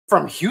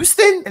from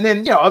Houston and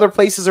then, other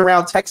places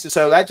around Texas.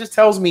 So that just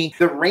tells me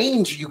the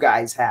range you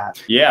guys have.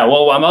 Yeah.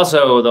 Well, I'm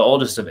also the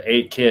oldest of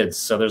 8 kids.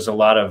 So there's a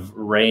lot of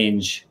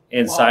range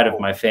inside of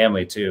my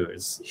family too.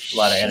 It's a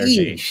lot of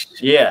energy.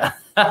 Yeah.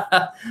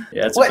 Yeah.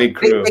 It's a big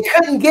crew. They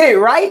couldn't get it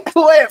right.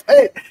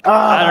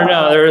 I don't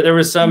know. There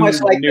was some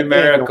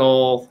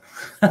numerical.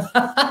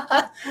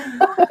 Yeah,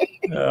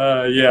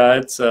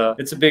 it's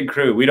a big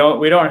crew. We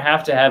don't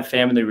have to have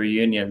family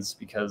reunions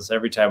because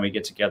every time we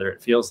get together,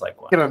 it feels like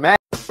one. Can imagine.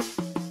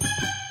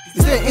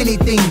 Is there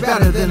anything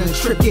better than a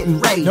trip getting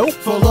ready? Nope.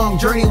 For a long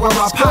journey where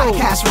our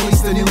podcast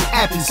released a new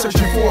epi,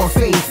 searching for a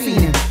fade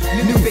fiend,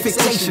 new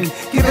fixation.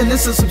 Giving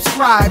this a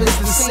subscribe is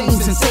the same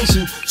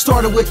sensation.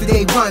 Started with the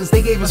day ones,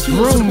 they gave us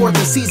fuel to support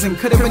the season.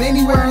 Could have been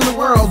anywhere in the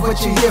world,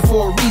 but you're here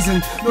for a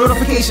reason.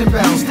 Notification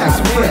bells, text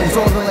your friends,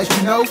 all to let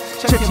you know.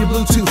 Check your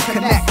Bluetooth,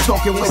 connect,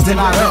 talking with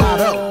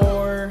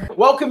Donato.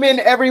 Welcome in,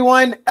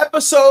 everyone.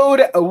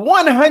 Episode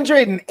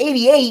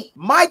 188.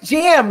 My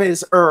jam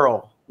is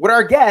Earl with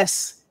our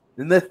guest,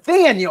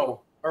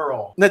 Nathaniel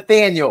Earl.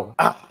 Nathaniel,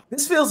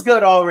 this feels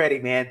good already,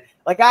 man.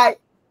 Like I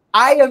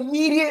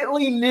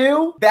immediately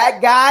knew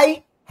that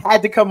guy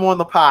had to come on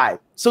the pod.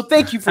 So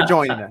thank you for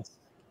joining us.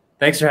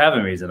 Thanks for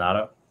having me,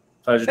 Donato.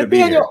 Pleasure to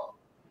be here.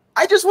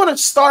 I just want to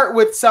start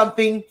with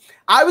something.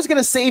 I was going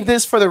to save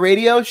this for the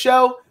radio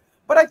show,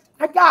 but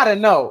I gotta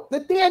know,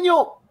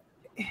 Nathaniel,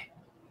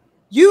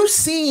 you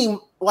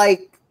seem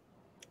like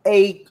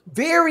a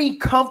very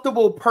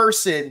comfortable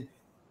person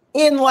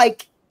in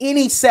like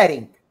any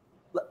setting.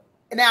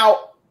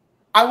 Now,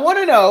 I want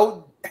to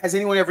know, has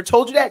anyone ever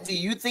told you that? Do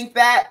you think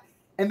that?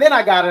 And then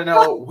I got to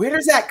know, where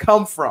does that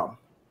come from?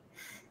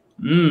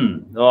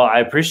 Well, I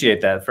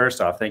appreciate that.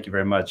 First off, thank you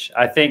very much.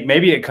 I think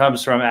maybe it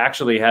comes from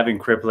actually having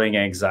crippling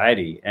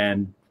anxiety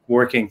and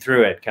working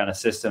through it kind of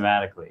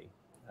systematically.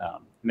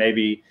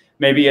 Maybe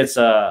it's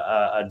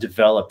a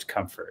developed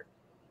comfort.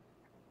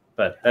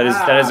 But that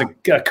is a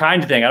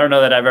kind thing. I don't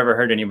know that I've ever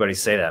heard anybody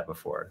say that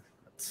before.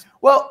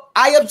 Well,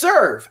 I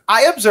observe.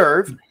 I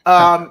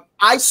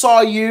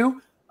saw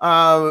you.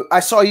 I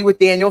saw you with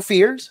Daniel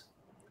Fears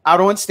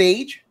out on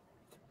stage.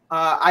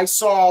 I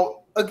saw,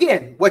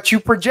 again, what you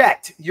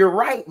project. You're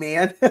right,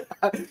 man.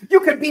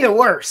 You could be the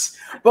worst.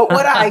 But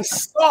what I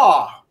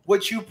saw,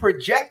 what you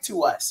project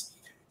to us.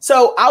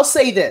 So I'll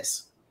say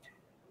this,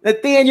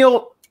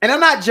 Nathaniel, and I'm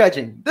not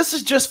judging. This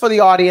is just for the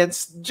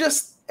audience,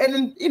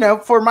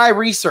 for my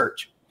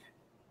research.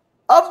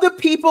 Of the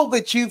people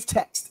that you've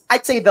texted,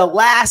 I'd say the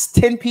last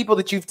 10 people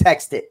that you've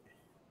texted,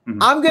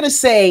 I'm going to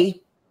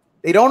say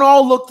they don't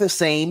all look the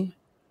same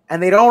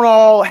and they don't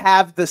all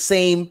have the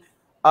same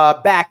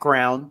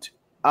background.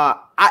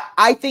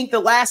 I think the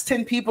last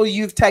 10 people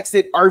you've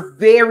texted are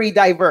very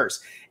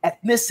diverse.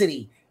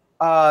 Ethnicity,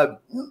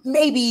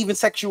 maybe even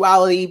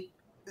sexuality.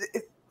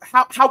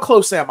 How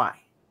close am I?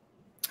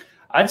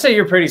 I'd say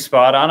you're pretty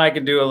spot on. I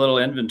could do a little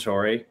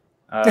inventory.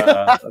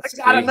 I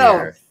gotta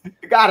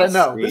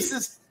know. This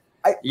is...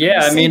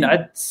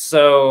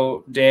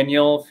 So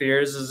Daniel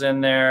Fears is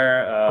in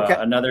there.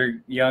 Another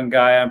young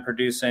guy I'm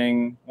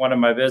producing, one of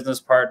my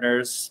business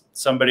partners,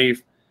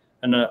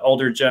 an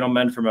older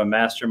gentleman from a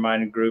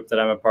mastermind group that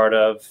I'm a part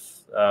of,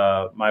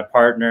 my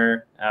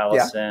partner,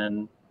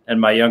 Allison,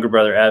 and my younger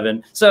brother,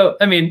 Evan. So,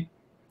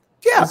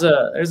 there's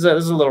a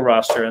little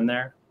roster in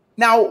there.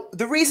 Now,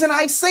 the reason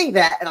I say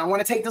that, and I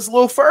want to take this a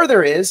little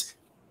further, is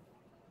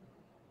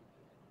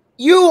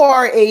you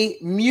are a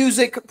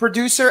music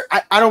producer.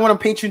 I don't want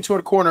to paint you into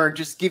a corner and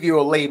just give you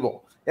a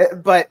label.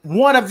 But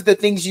one of the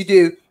things you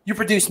do, you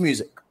produce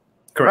music.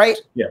 Correct. Right?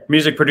 Yeah.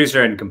 Music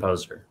producer and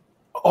composer.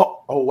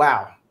 Oh,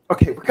 wow.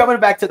 Okay, we're coming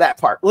back to that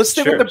part. Let's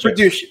stick with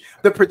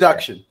the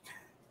production. Yeah.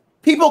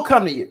 People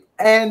come to you,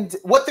 and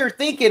what they're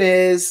thinking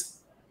is,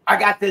 I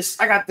got this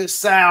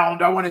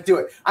sound. I want to do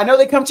it. I know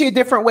they come to you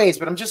different ways,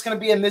 but I'm just going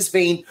to be in this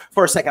vein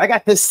for a second. I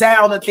got this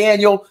sound,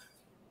 Nathaniel.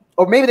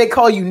 Or maybe they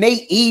call you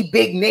Nate E,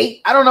 Big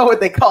Nate. I don't know what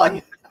they call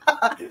you.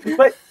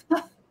 But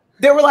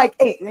they were like,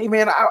 hey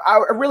man,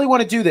 I really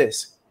want to do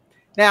this.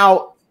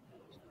 Now,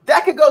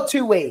 that could go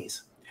two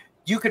ways.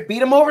 You could beat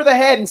them over the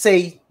head and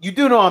say, you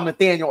do know I'm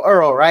Nathaniel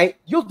Earl, right?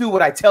 You'll do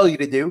what I tell you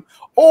to do.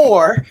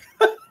 Or,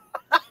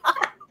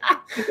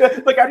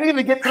 look, I didn't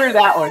even get through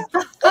that one.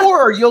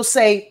 Or you'll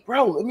say,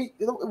 bro, let me,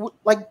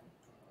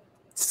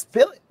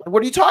 spill it.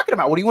 What are you talking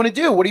about? What do you want to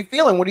do? What are you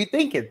feeling? What are you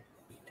thinking?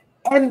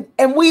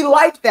 And we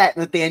like that,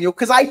 Nathaniel,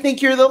 because I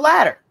think you're the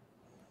latter.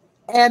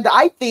 And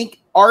I think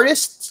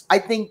artists, I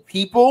think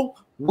people,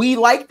 we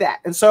like that.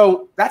 And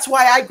so that's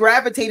why I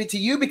gravitated to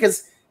you,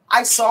 because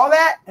I saw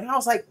that and I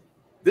was like,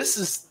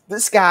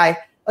 this guy,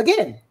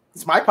 again,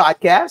 it's my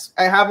podcast.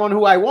 I have on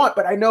who I want,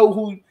 but I know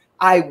who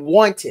I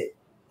wanted.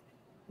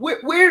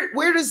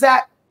 Where does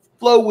that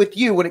flow with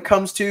you when it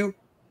comes to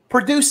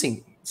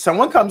producing?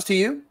 Someone comes to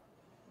you.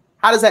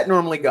 How does that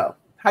normally go?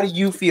 How do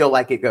you feel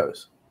like it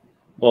goes?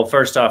 Well,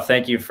 first off,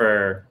 thank you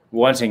for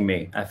wanting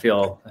me. I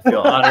feel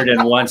honored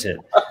and wanted.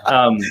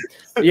 I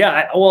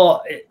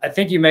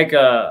think you make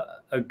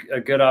a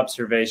good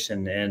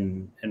observation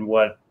in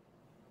what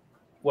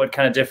what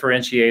kind of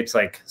differentiates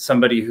like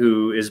somebody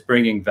who is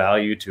bringing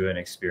value to an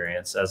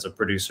experience as a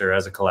producer,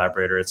 as a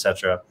collaborator,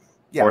 etc.,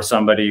 or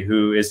somebody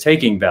who is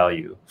taking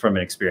value from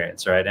an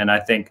experience, right? And I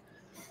think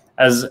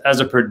as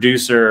a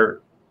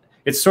producer,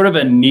 it's sort of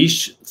a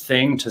niche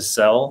thing to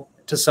sell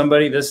to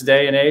somebody this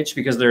day and age,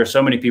 because there are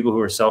so many people who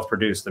are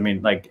self-produced. I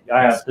mean, like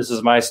this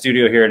is my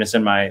studio here and it's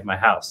in my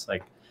house.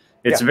 Like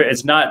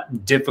it's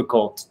not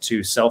difficult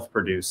to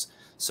self-produce.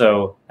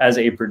 So as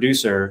a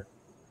producer,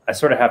 I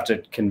sort of have to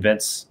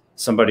convince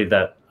somebody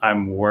that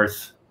I'm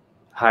worth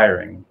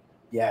hiring.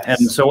 Yes.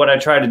 And so what I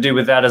try to do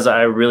with that is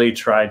I really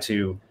try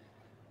to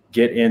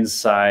get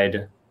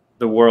inside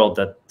the world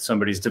that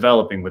somebody's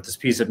developing with this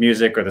piece of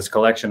music or this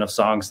collection of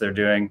songs they're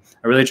doing.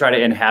 I really try to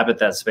inhabit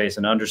that space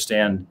and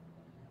understand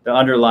the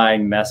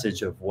underlying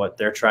message of what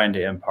they're trying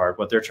to impart,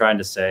 what they're trying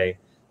to say,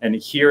 and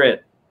hear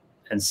it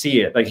and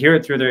see it, like hear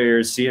it through their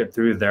ears, see it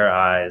through their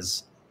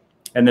eyes,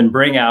 and then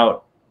bring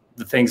out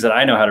the things that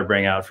I know how to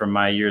bring out from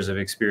my years of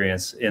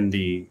experience in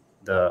the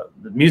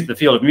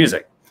field of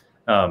music.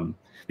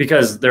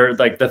 Because they're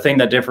like the thing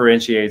that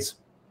differentiates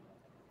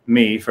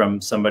me from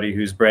somebody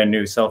who's brand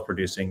new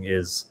self-producing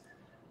is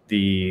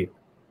the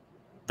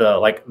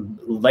like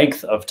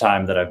length of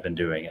time that I've been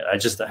doing it. I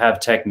just have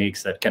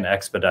techniques that can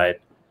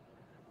expedite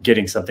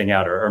getting something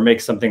out or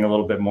make something a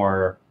little bit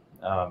more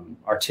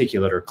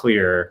articulate or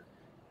clear.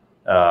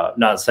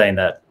 Not saying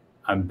that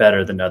I'm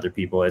better than other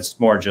people. It's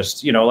more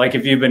just, you know, like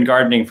if you've been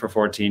gardening for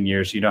 14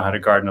 years, you know how to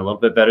garden a little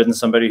bit better than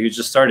somebody who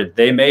just started.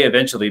 They may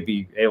eventually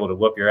be able to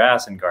whoop your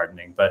ass in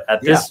gardening, but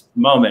at this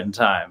moment in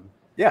time,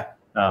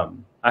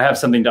 I have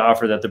something to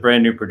offer that the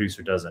brand new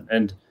producer doesn't.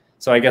 And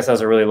so I guess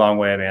that's a really long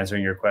way of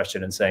answering your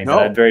question and saying that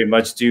I very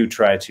much do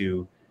try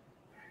to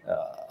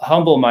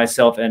humble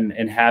myself and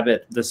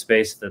inhabit the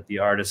space that the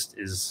artist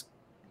is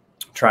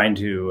trying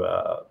to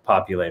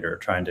populate or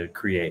trying to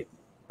create.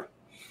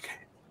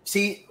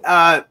 See,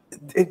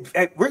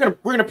 we're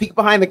gonna peek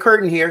behind the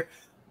curtain here,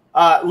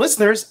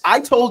 listeners.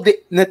 I told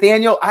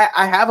Nathaniel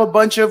I have a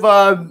bunch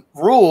of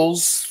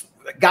rules,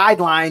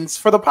 guidelines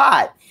for the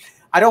pod.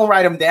 I don't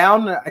write them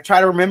down. I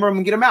try to remember them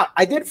and get them out.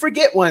 I did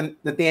forget one,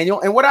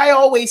 Nathaniel, and what I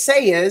always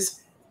say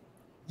is,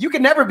 you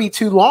can never be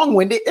too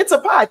long-winded. It's a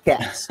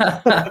podcast.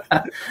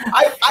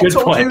 I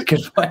told you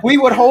we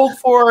would hold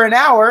for an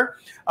hour.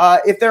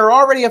 If they're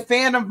already a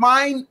fan of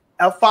mine,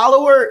 a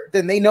follower,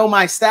 then they know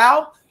my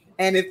style.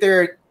 And if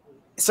they're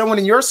someone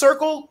in your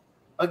circle,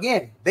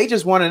 again, they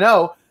just want to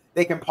know,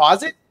 they can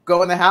pause it,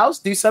 go in the house,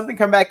 do something,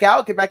 come back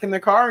out, get back in their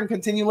car and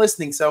continue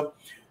listening. So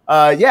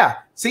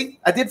see,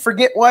 I did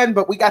forget one,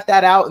 but we got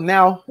that out. And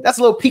now that's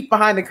a little peek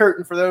behind the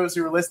curtain for those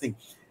who are listening.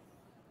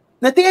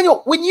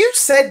 Nathaniel, when you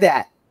said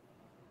that,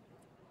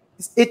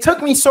 it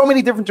took me so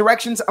many different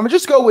directions. I'm gonna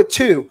just go with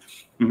two.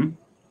 Mm-hmm.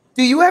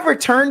 Do you ever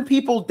turn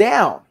people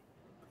down?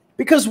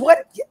 Because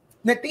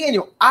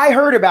Nathaniel, I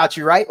heard about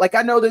you, right? Like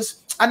I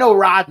know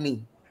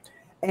Rodney,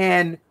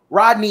 and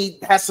Rodney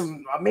has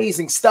some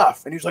amazing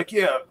stuff. And he's like,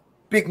 yeah,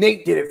 Big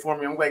Nate did it for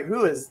me. I'm like,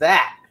 who is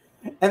that?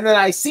 And then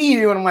I see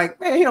you and I'm like,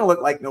 man, you don't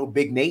look like no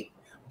Big Nate,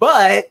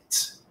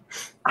 but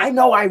I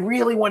know I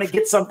really want to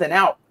get something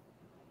out.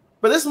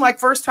 But this is my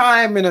first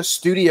time in a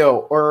studio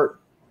or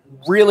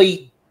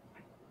really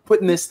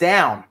putting this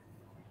down.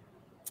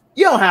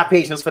 You don't have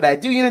patience for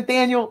that, do you,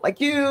 Nathaniel? Like,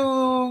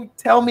 you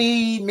tell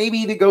me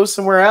maybe to go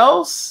somewhere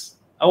else?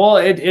 Well,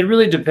 it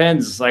really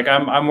depends. Like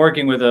I'm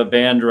working with a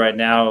band right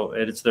now.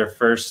 It's their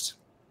first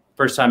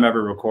time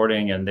ever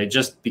recording, and they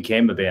just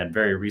became a band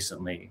very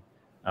recently.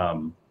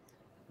 But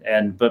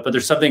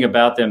there's something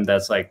about them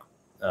that's like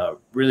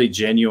really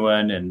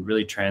genuine and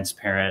really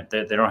transparent.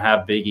 They don't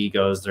have big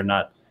egos. They're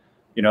not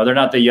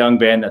the young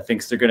band that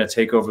thinks they're going to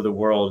take over the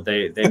world.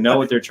 They know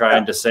what they're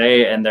trying to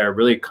say, and they're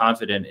really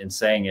confident in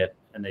saying it.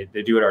 And they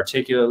do it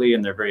articulately,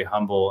 and they're very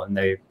humble, and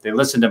they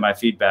listen to my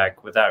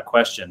feedback without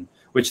question,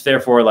 which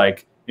therefore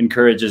like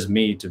encourages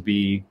me to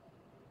be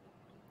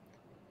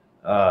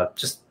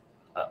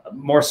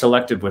more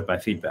selective with my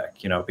feedback,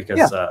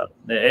 because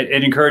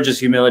it encourages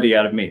humility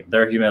out of me.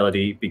 Their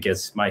humility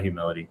begets my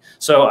humility.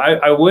 So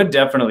I would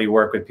definitely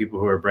work with people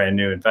who are brand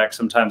new. In fact,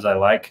 sometimes I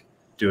like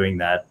doing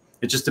that.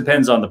 It just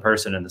depends on the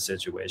person and the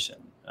situation.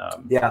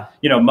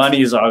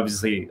 Money is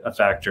obviously a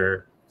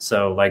factor.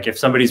 So like if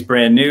somebody's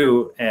brand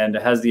new and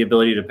has the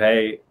ability to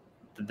pay,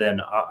 then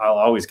I'll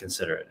always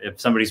consider it. If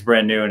somebody's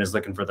brand new and is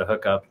looking for the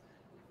hookup,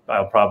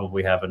 I'll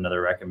probably have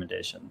another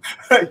recommendation.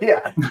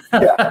 Yeah.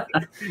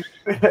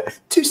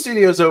 2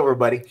 studios over,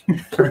 buddy.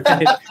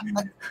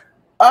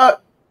 Now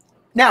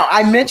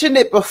I mentioned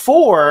it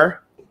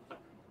before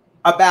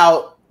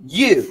about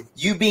you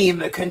being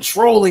the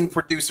controlling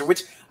producer,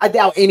 which I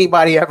doubt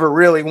anybody ever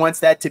really wants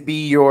that to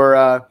be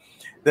your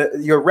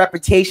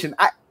reputation.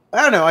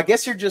 I don't know. I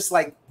guess you're just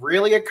like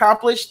really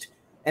accomplished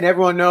and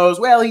everyone knows,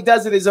 well, he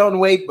does it his own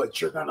way,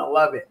 but you're going to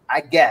love it, I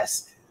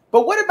guess.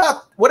 But what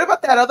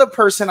about that other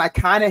person I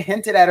kind of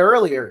hinted at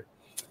earlier?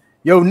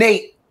 Yo,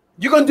 Nate,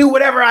 you're going to do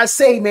whatever I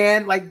say,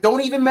 man. Like, don't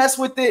even mess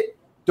with it.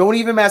 Don't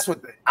even mess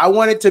with it. I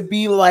want it to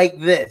be like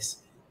this.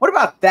 What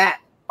about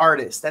that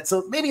artist? That's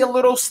maybe a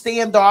little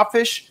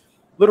standoffish,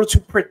 little too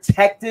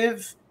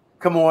protective?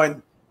 Come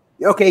on.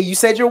 Okay, you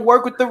said you'll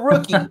work with the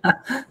rookie,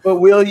 but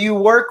will you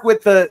work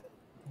with the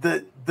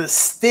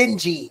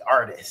stingy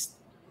artist?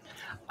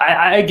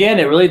 Again,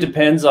 it really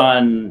depends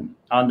on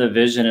the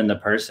vision and the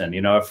person.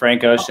 You know, if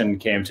Frank Ocean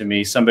came to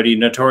me, somebody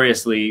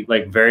notoriously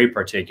like very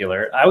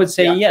particular, I would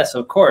say yes,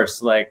 of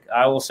course. Like,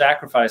 I will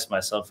sacrifice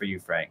myself for you,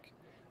 Frank.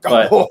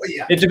 But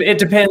it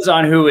depends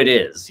on who it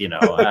is. You know,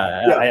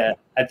 I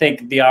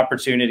think the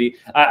opportunity.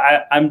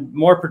 I'm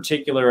more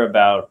particular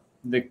about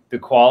the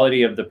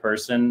quality of the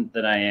person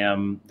than I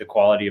am the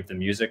quality of the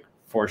music,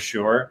 for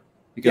sure.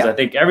 Because I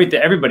think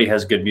everybody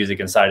has good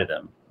music inside of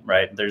them.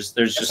 Right. There's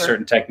just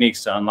certain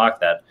techniques to unlock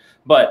that.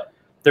 But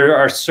there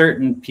are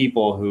certain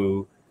people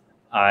who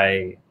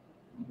I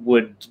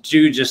would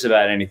do just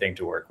about anything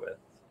to work with.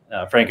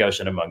 Frank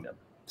Ocean among them.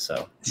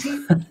 So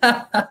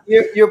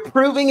you're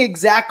proving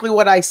exactly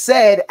what I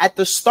said at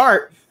the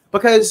start,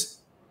 because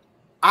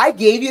I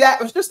gave you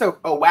that. It was just a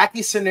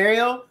wacky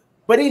scenario.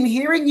 But in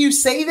hearing you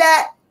say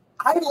that,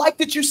 I like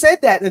that you said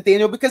that,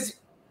 Nathaniel, because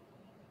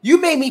you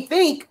made me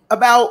think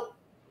about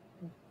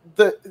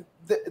the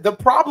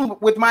problem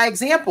with my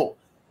example.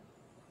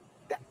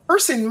 That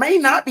person may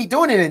not be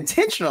doing it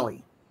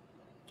intentionally.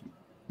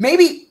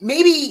 Maybe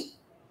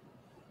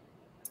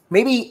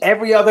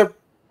every other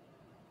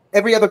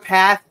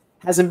path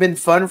hasn't been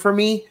fun for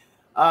me.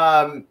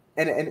 And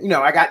you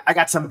know, I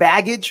got some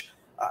baggage.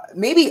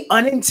 Maybe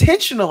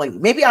unintentionally.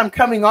 Maybe I'm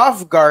coming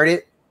off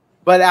guarded,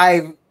 but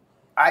I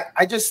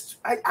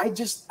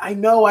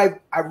know I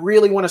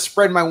really want to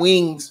spread my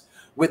wings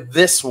with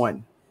this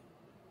one.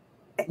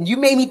 And you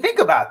made me think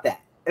about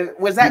that.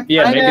 Was that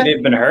maybe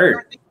they've been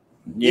hurt.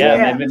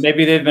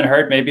 Maybe they've been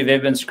hurt. Maybe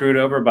they've been screwed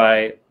over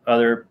by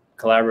other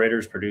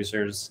collaborators,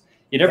 producers.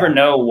 You never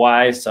know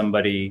why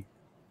somebody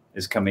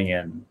is coming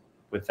in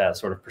with that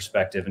sort of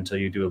perspective until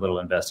you do a little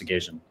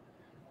investigation.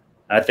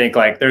 I think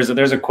like there's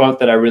a quote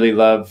that I really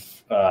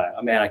love.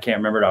 I can't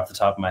remember it off the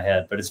top of my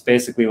head, but it's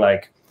basically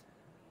like,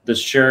 the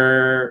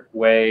sure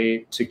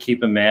way to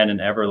keep a man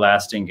in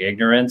everlasting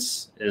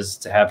ignorance is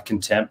to have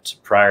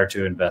contempt prior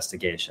to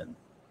investigation.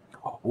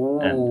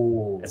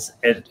 And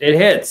it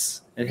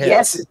hits. It hits.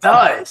 Yes, it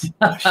does.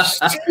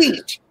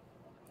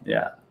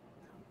 Yeah.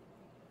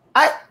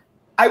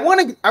 I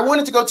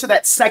wanted to go to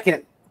that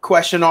second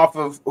question off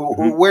of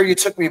where you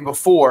took me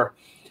before.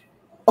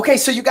 Okay,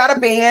 so you got a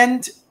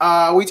band.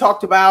 We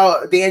talked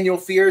about Daniel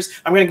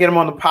Fears. I'm going to get him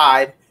on the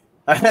pod.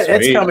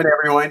 It's coming,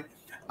 everyone.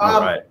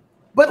 All right.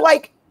 But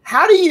like,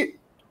 how does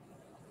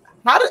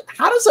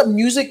a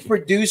music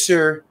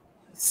producer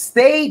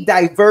stay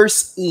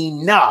diverse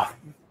enough?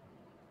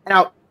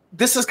 Now,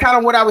 this is kind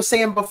of what I was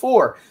saying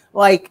before.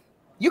 Like,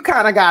 you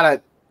kind of got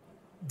to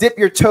dip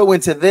your toe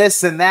into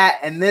this and that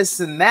and this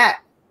and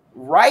that,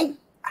 right?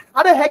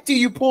 How the heck do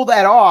you pull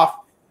that off?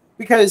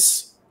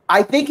 Because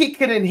I think it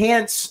can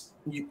enhance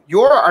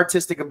your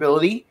artistic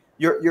ability,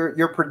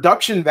 your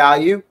production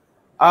value.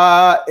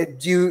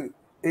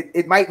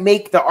 It might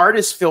make the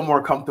artist feel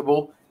more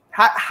comfortable.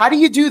 How do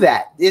you do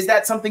that? Is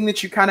that something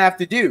that you kind of have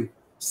to do?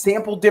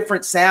 Sample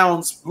different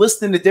sounds,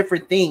 listen to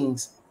different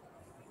things.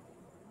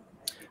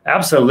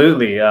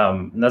 Absolutely.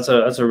 That's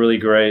a really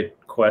great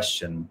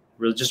question.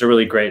 Just a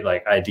really great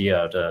like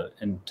idea to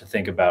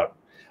think about.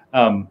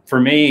 For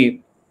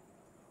me,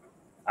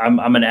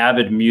 I'm an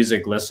avid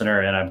music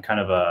listener, and I'm kind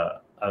of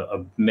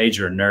a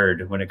major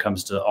nerd when it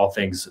comes to all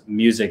things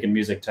music and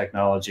music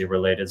technology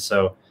related.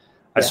 So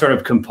I sort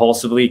of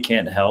compulsively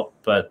can't help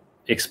but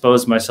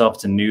expose myself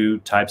to new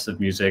types of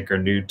music or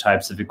new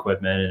types of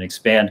equipment and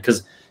expand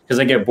because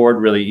I get bored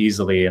really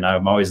easily, and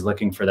I'm always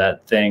looking for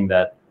that thing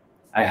that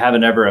I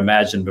haven't ever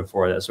imagined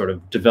before that sort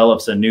of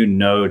develops a new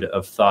node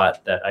of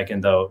thought that I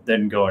can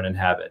then go and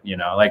inhabit. You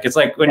know, like it's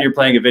like when you're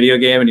playing a video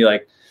game and you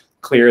like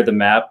clear the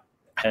map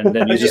and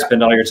then you just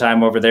spend all your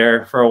time over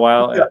there for a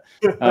while.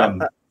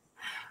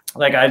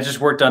 Like I just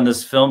worked on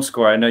this film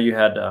score. I know you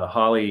had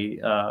Holly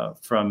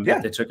from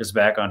They Took Us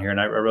Back on here, and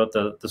I wrote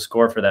the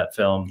score for that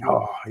film.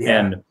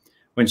 And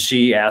when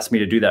she asked me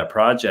to do that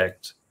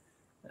project,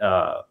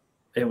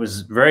 it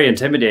was very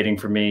intimidating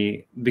for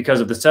me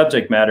because of the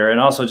subject matter, and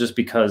also just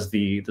because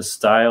the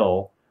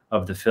style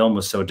of the film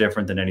was so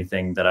different than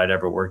anything that I'd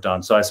ever worked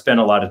on. So I spent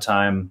a lot of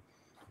time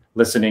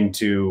listening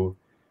to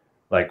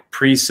like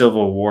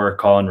pre-Civil War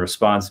call and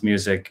response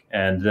music.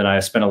 And then I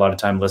spent a lot of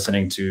time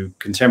listening to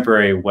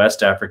contemporary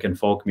West African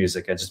folk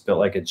music. I just built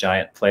like a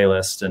giant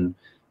playlist and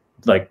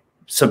like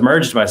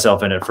submerged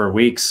myself in it for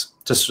weeks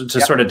to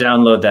sort of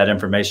download that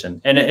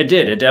information. And it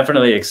did. It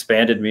definitely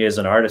expanded me as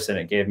an artist, and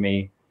it gave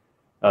me,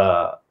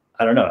 I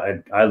don't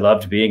know, I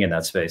loved being in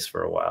that space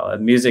for a while.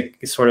 And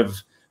music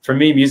for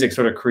me, music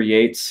sort of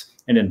creates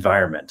an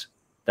environment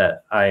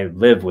that I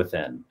live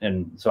within.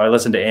 And so I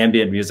listen to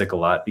ambient music a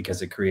lot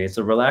because it creates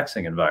a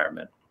relaxing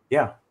environment.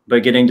 Yeah.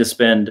 But getting to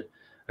spend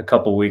a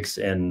couple weeks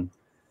in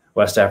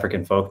West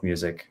African folk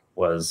music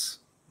was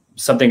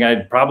something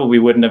I probably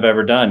wouldn't have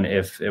ever done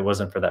if it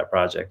wasn't for that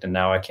project. And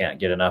now I can't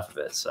get enough of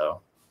it.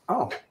 So.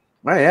 Oh,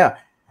 well, yeah.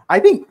 I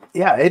think,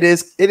 it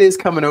is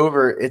coming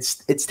over.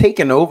 It's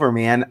taken over,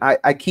 man.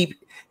 I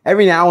keep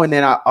every now and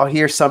then I'll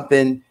hear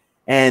something,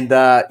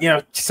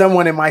 and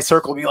someone in my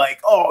circle will be like,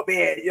 "Oh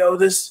man,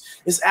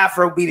 this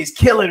Afro beat is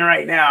killing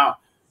right now."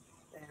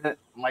 And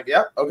I'm like,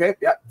 "Yeah, okay,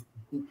 yeah."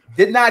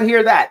 Did not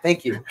hear that.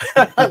 Thank you.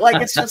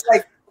 Like, it's just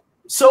like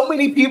so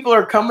many people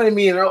are coming to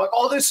me and they're like,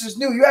 "Oh, this is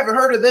new. You haven't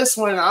heard of this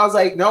one?" And I was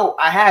like, "No,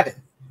 I haven't."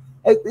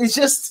 It's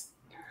just,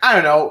 I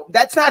don't know.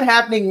 That's not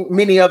happening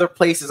many other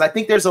places. I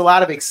think there's a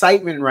lot of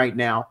excitement right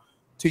now.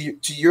 To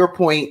your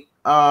point,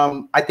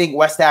 I think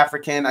West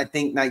African, I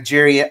think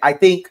Nigeria, I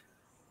think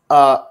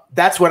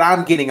that's what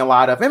I'm getting a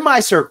lot of in my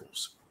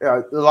circles.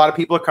 A lot of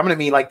people are coming to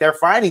me like they're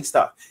finding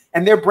stuff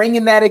and they're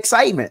bringing that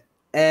excitement.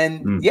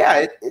 And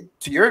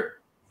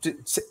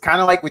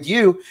kind of like with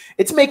you,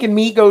 it's making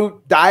me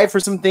go dive for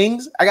some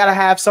things. I got to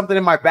have something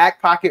in my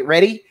back pocket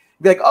ready.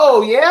 Be like,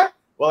 "Oh yeah,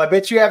 well, I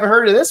bet you haven't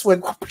heard of this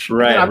one."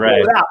 Right.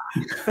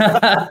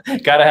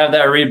 Got to have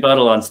that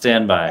rebuttal on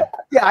standby.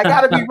 Yeah, I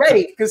got to be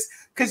ready because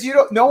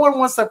no one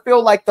wants to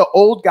feel like the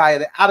old guy,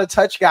 the out of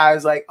touch guy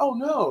is like, "Oh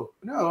no,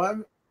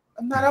 I'm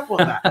not up on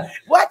that."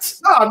 What?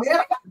 Oh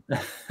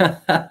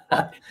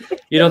man.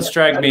 You don't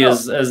strike me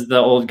as the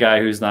old guy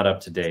who's not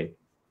up to date.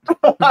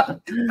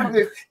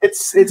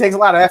 It takes a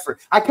lot of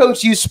effort. I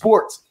coach youth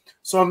sports,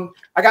 so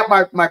I got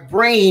my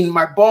brain,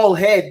 my bald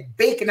head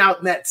baking out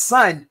in that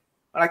sun,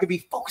 but I could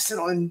be focusing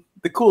on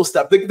the cool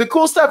stuff, the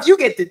cool stuff you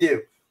get to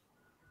do.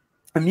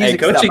 Hey,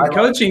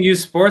 coaching youth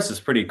sports is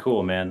pretty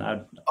cool, man.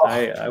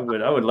 I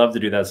would love to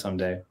do that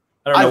someday.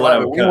 I don't know what I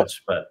would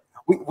coach, but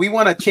we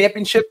won a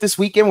championship this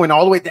weekend. Went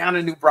all the way down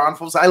to New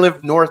Braunfels. I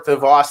live north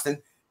of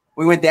Austin.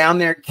 We went down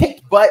there,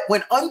 kicked butt,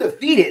 went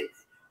undefeated.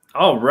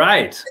 All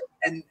right.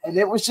 And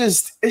it's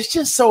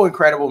just so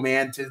incredible,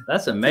 man.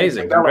 That's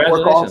amazing. Congratulations.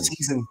 Work all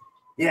season.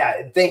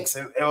 Yeah, thanks.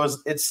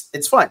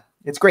 It's fun.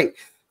 It's great.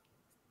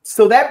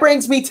 So that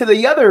brings me to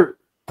the other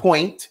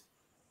point.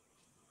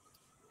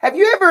 Have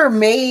you ever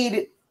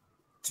made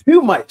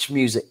too much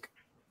music?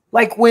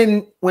 Like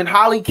when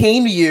Holly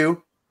came to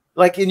you,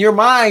 like in your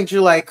mind,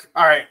 you're like,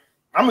 "All right,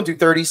 I'm gonna do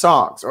 30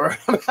 songs," or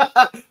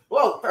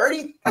 "Well,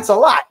 30, that's a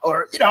lot,"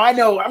 or I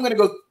know I'm gonna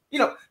go,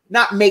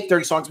 not make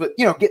 30 songs, but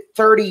get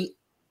 30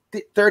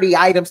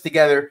 items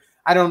together.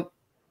 I don't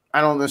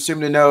assume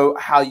to know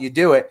how you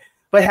do it,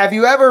 but have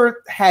you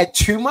ever had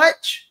too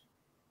much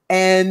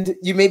and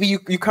you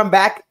come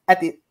back at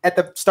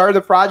the start of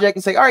the project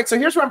and say, "All right, so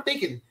here's what I'm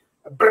thinking,"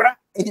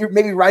 and you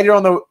maybe write it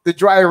on the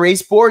dry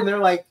erase board and they're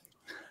like,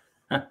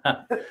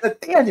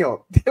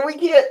 "Nathaniel, did we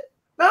get,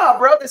 no,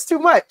 bro, that's too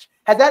much."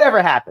 Has that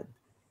ever happened?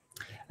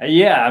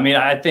 Yeah. I mean,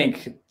 I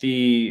think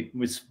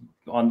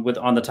on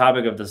the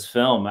topic of this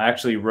film, I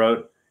actually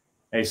wrote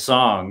a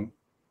song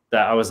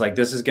that I was like,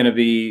 this is going to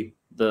be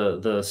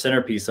the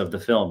centerpiece of the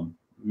film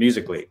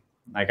musically.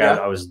 Like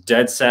I was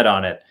dead set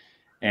on it,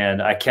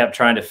 and I kept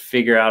trying to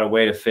figure out a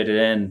way to fit it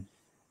in,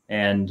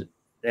 and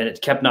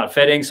it kept not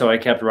fitting. So I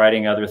kept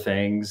writing other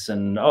things,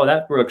 and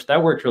that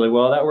worked really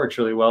well. That works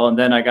really well. And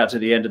then I got to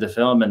the end of the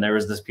film, and there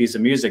was this piece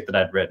of music that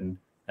I'd written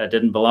that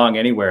didn't belong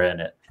anywhere in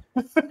it.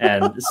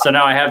 And so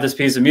now I have this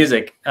piece of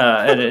music,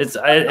 and it's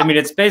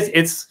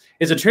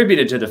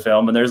attributed to the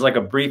film, and there's like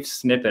a brief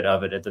snippet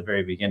of it at the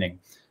very beginning.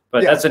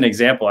 But that's an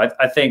example.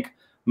 I think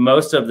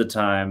most of the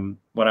time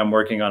when I'm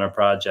working on a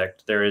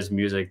project, there is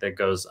music that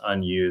goes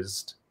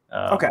unused.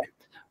 Okay.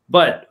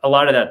 But a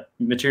lot of that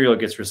material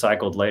gets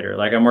recycled later.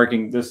 Like I'm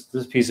working, this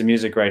piece of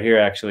music right here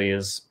actually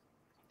is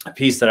a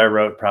piece that I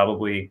wrote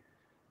probably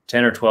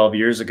 10 or 12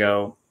 years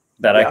ago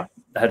that I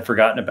had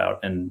forgotten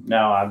about. And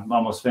now I'm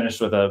almost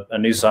finished with a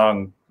new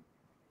song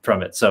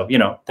from it. So,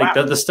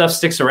 the stuff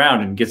sticks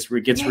around and gets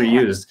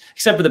reused,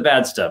 except for the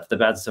bad stuff. The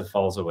bad stuff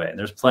falls away, and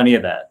there's plenty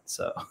of that.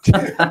 So,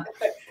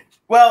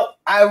 well,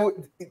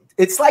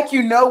 it's like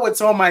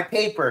what's on my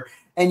paper,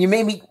 and you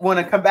made me want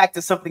to come back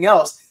to something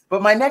else.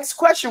 But my next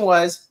question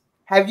was,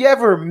 have you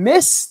ever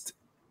missed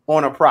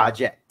on a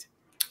project?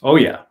 Oh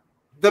yeah,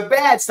 the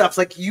bad stuff's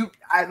like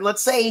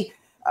let's say,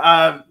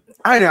 I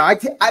don't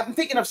know. I'm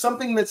thinking of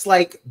something that's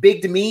like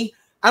big to me.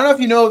 I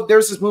don't know if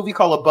there's this movie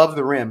called Above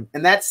the Rim,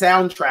 and that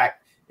soundtrack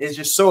is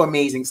just so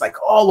amazing. It's like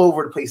all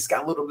over the place. It's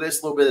got a little bit of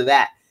this, a little bit of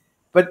that.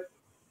 But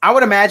I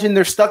would imagine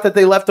there's stuff that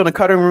they left on a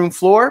cutting room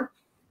floor.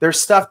 There's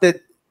stuff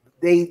that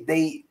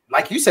they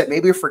like you said,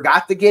 maybe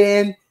forgot to get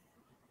in.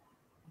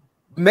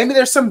 Maybe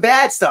there's some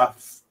bad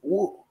stuff.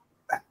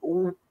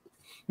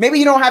 Maybe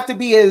you don't have to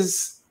be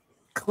as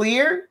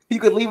clear. You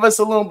could leave us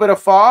a little bit of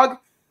fog.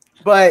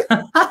 But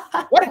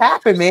what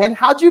happened, man?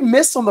 How'd you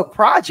miss on the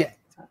project?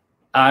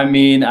 I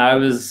mean,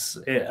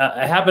 it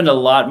happened a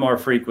lot more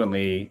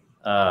frequently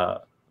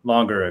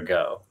longer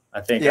ago.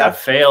 I think I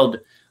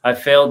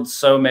failed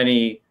so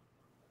many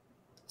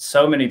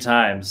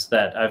times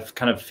that I've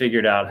kind of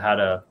figured out how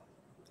to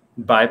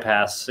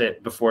bypass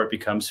it before it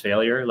becomes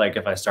failure. Like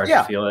if I start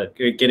to feel it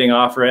getting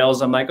off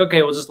rails, I'm like,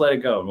 okay, we'll just let it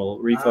go and we'll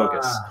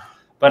refocus.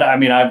 But I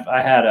mean,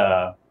 I had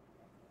a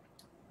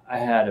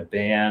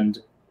band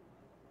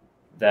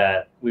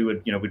that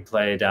we'd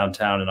play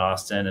downtown in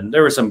Austin, and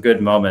there were some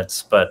good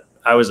moments, but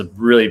I was a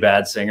really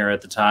bad singer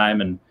at the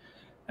time, and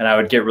and I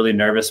would get really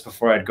nervous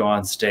before I'd go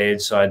on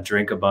stage. So I'd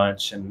drink a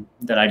bunch, and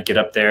then I'd get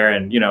up there.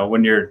 And, you know,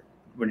 when you're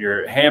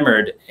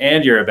hammered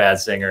and you're a bad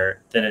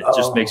singer, then it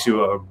just makes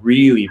you a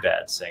really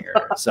bad singer.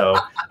 So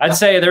I'd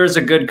say there was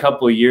a good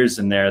couple of years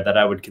in there that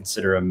I would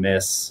consider a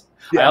miss.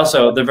 Yeah. I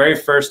also, the very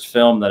first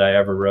film that I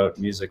ever wrote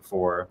music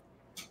for,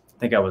 I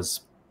think I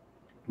was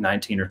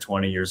 19 or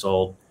 20 years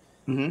old.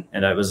 And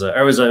it was a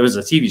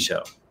TV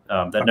show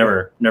that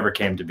never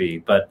came to be.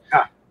 But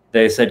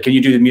they said, "Can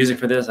you do the music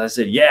for this?" I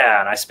said, "Yeah."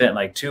 And I spent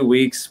like 2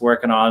 weeks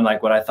working on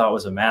like what I thought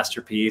was a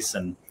masterpiece.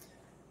 And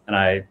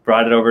I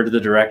brought it over to the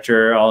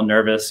director, all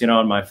nervous, you know,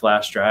 on my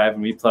flash drive,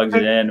 and we plugged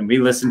it in and we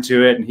listened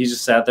to it. And he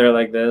just sat there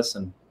like this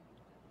and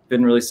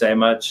didn't really say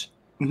much.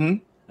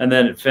 And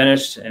then it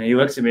finished, and he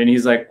looks at me and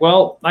he's like,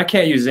 "Well, I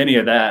can't use any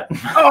of that."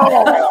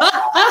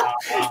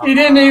 He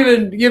didn't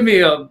even give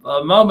me a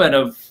moment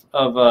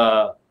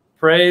of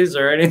praise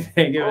or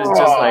anything. It was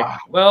just like,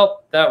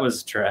 well, that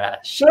was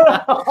trash.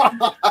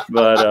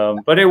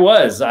 But it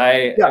was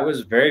it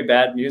was very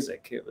bad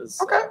music. It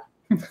was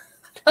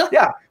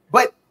yeah.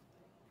 But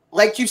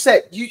like you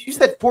said, you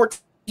said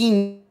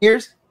 14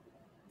 years.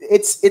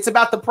 It's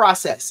about the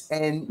process,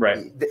 and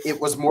it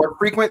was more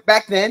frequent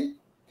back then,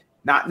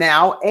 not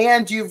now.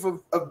 And you've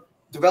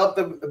developed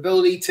the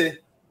ability to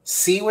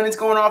see when it's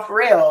going off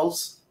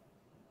rails.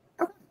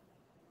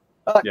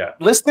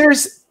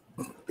 Listeners,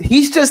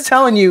 he's just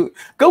telling you,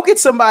 go get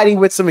somebody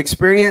with some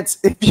experience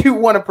if you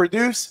want to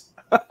produce.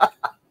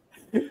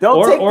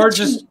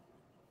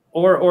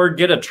 Or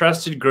get a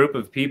trusted group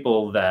of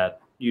people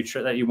that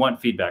you want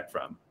feedback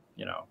from.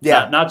 You know,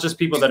 not just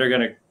people that are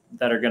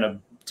gonna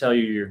tell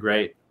you you're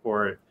great,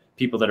 or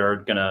people that are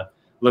gonna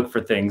look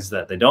for things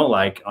that they don't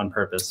like on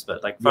purpose,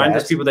 but like find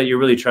those people that you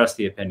really trust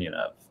the opinion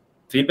of.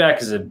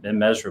 Feedback is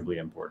immeasurably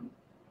important.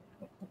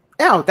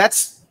 Yeah,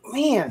 that's,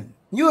 man.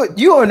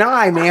 You and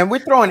I, man, we're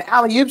throwing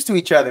alley-oops to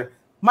each other.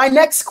 My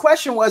next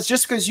question was,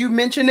 just because you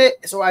mentioned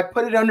it, so I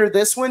put it under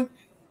this one,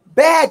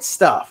 bad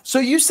stuff. So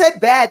you said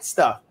bad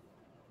stuff.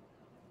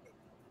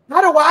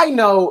 How do I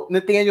know,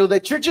 Nathaniel,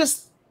 that you're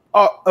just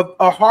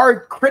a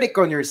hard critic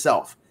on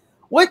yourself?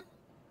 What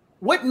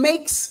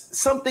makes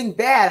something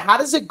bad? How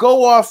does it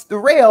go off the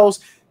rails?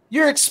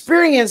 You're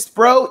experienced,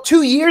 bro.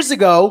 2 years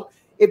ago,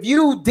 if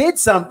you did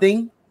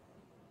something,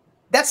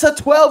 that's a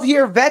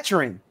 12-year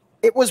veteran.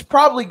 It was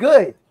probably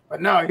good.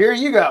 But no, here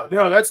you go.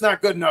 No, that's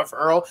not good enough,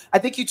 Earl. I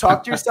think you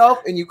talk to yourself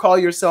and you call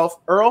yourself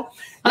Earl.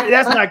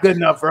 That's not good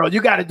enough, Earl. You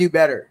got to do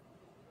better.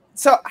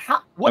 So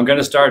I'm going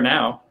to start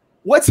now.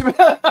 What's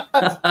bad?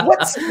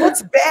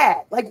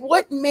 Like,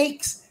 what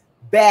makes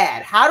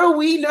bad? How do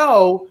we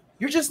know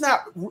you're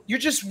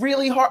just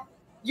really hard?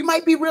 You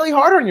might be really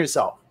hard on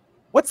yourself.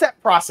 What's that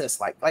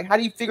process like? Like, how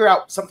do you figure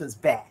out something's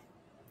bad?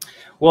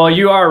 Well,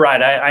 you are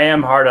right. I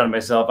am hard on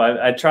myself.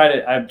 I've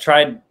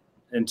tried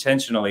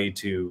intentionally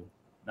to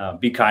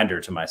be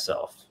kinder to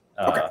myself.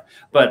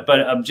 But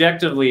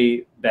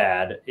objectively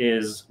bad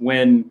is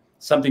when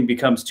something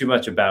becomes too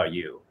much about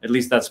you. At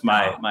least that's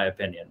my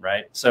opinion,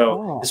 right?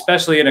 So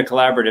especially in a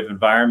collaborative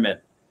environment,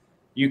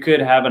 you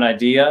could have an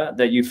idea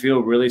that you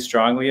feel really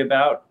strongly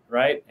about,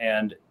 right?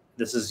 And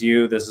this is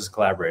you, this is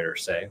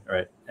collaborators, say,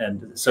 right?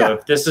 And so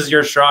if this is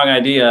your strong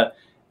idea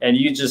and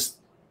you just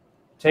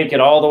take it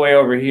all the way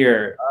over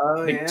here,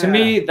 to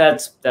me,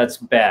 that's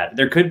bad.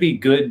 There could be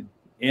good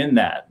in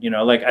that, you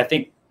know, like I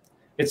think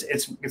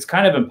it's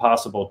kind of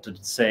impossible to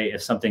say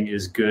if something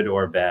is good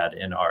or bad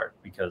in art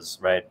because,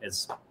 right,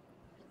 it's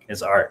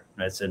art,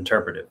 it's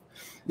interpretive.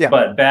 Yeah.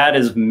 But bad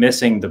is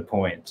missing the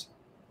point.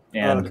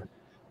 And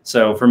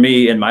so for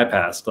me in my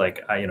past,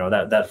 like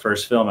that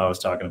first film I was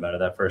talking about,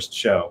 that first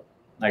show,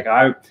 like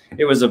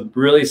it was a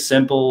really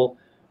simple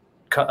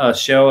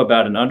show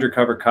about an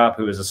undercover cop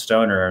who was a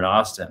stoner in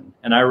Austin.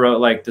 And I wrote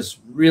like this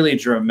really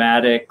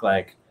dramatic,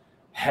 like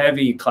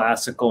heavy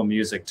classical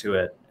music to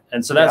it.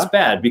 And so that's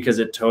bad because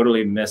it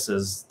totally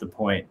misses the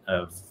point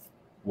of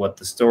what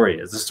the story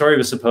is. The story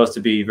was supposed to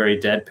be very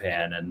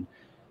deadpan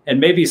and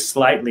maybe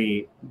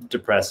slightly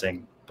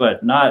depressing,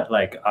 but not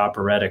like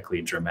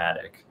operatically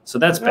dramatic. So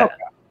that's bad,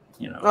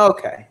 you know.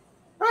 Okay.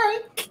 All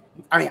right.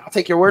 I mean, I'll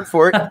take your word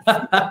for it. All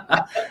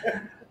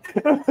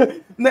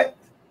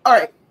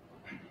right.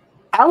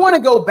 I want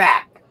to go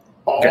back,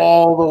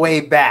 all the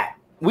way back.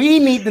 We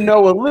need to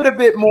know a little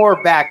bit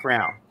more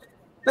background.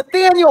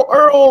 Nathaniel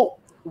Earl,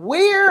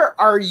 where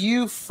are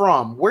you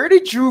from? Where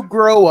did you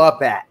grow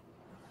up at?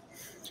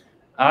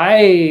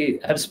 I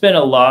have spent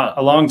a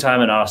long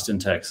time in Austin,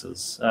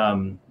 Texas.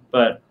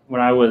 But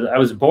when I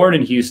was born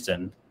in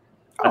Houston.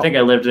 I think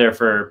I lived there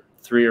for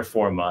 3 or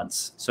 4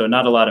 months. So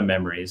not a lot of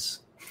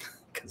memories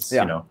because,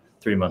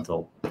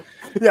 3-month-old.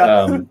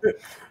 Yeah.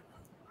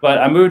 But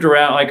I moved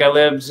around. Like I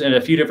lived in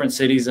a few different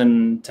cities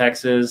in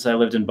Texas. I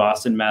lived in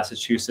Boston,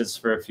 Massachusetts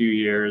for a few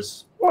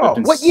years. Whoa,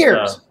 what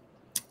years?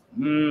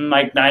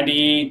 Like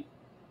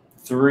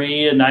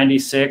 93 and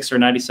 96 or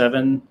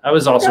 97. I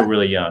was also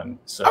really young.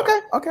 So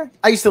okay.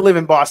 I used to live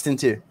in Boston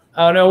too.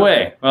 Oh, no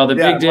way. Well, the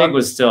Big Dig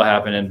was still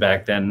happening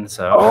back then.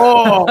 So.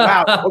 Oh,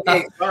 wow.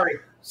 Okay, sorry.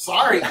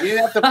 Sorry, you didn't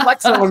have to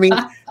flex on me.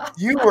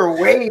 You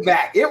were way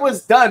back. It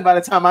was done by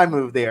the time I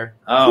moved there.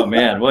 Oh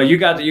man, well you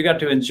got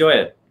to enjoy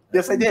it.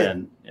 Yes, I did.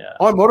 Then, yeah.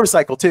 On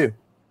motorcycle too.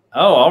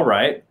 Oh, all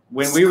right.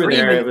 When we were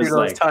there, it was through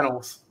those like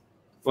tunnels.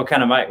 What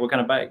kind of bike? What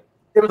kind of bike?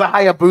 It was a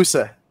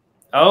Hayabusa.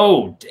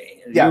 Oh,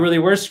 damn. Yeah. You really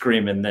were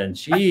screaming then.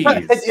 Jeez.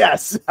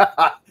 Yes.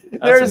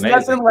 There's amazing.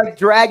 nothing like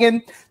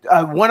dragging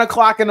 1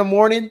 o'clock in the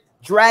morning,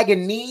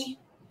 dragging me.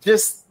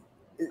 Just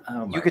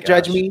you could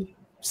judge me.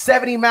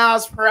 70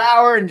 miles per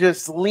hour and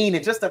just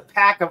leaning, just a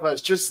pack of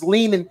us just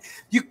leaning.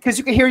 Because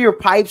you can hear your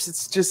pipes.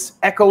 It's just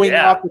echoing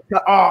off.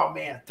 Oh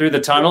man, through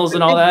the tunnels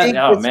and all that.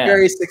 Oh man,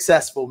 very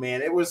successful,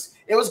 man. It was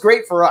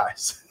great for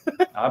us.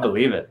 I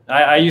believe it.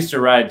 I used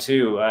to ride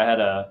too. I had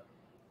a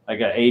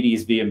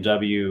 80s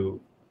BMW.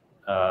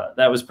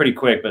 That was pretty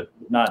quick, but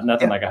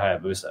nothing like a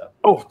Hayabusa.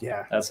 Oh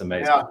yeah, that's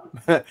amazing.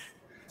 Yeah.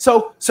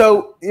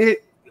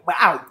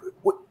 Wow,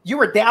 you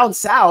were down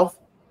south,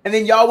 and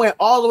then y'all went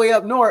all the way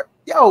up north.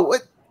 Yo,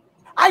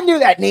 I knew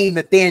that name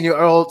Nathaniel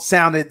Earl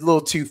sounded a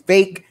little too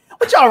fake.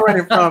 What y'all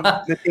running from,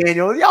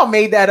 Nathaniel? Y'all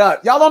made that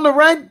up. Y'all on the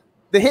run?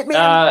 The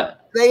hitman?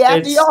 They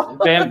after y'all?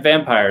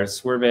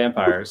 Vampires. We're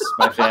vampires.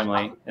 My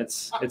family.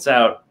 It's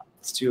out.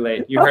 It's too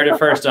late. You heard it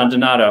first on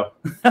Donato.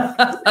 Yeah,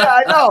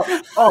 I know.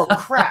 Oh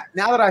crap!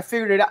 Now that I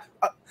figured it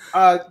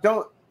out,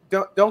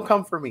 don't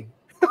come for me,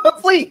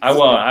 please. I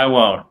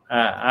won't.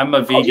 I'm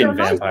a vegan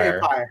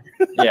vampire.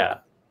 Yeah.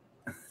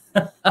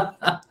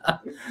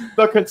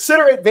 The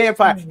considerate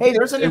vampire. Hey,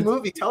 there's a new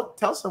movie.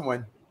 Tell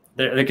someone.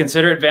 The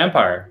considerate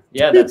vampire.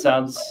 Yeah, that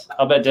sounds.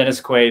 I'll bet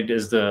Dennis Quaid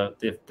is the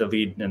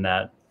lead in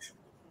that.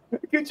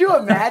 Could you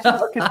imagine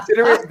a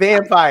considerate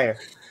vampire?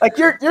 Like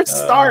you're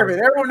starving.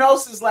 Everyone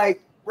else is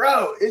like,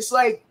 bro, it's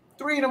like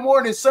 3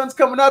 a.m. Sun's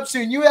coming up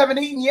soon. You haven't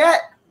eaten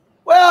yet?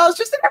 Well, it's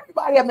just that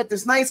everybody. I met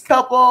this nice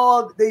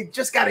couple. They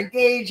just got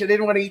engaged. I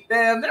didn't want to eat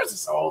them. There's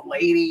this old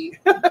lady.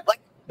 Like.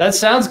 That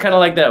sounds kind of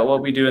like that.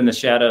 What we do in the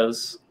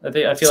shadows. I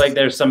feel like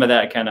there's some of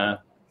that kind of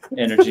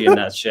energy in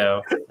that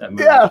show. That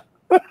movie. Yeah.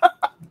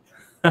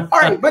 All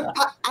right, but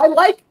I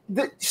like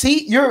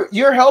see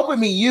you're helping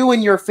me. You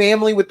and your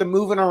family with the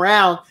moving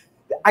around.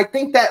 I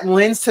think that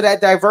lends to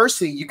that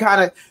diversity. You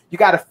gotta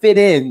fit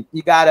in.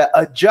 You gotta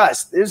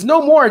adjust. There's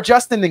no more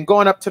adjusting than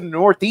going up to the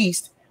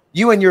Northeast.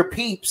 You and your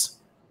peeps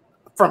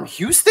from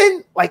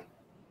Houston, like,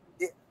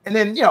 and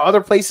then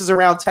other places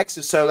around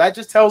Texas. So that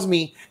just tells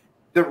me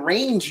the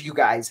range you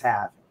guys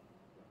have.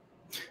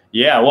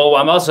 Yeah, well,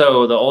 I'm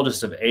also the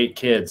oldest of 8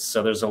 kids,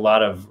 so there's a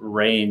lot of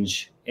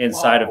range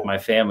inside of my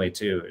family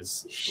too.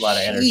 It's a lot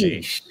of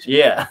energy.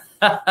 Yeah.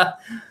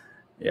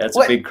 Yeah, it's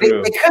a big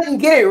crew. They couldn't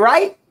get it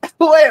right?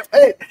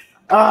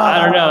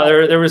 I don't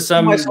know. There was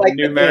some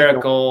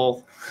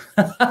numerical.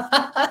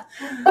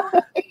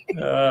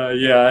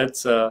 Yeah,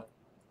 it's a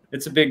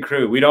big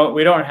crew. We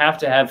don't have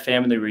to have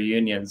family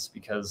reunions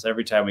because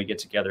every time we get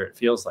together, it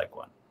feels like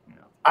one.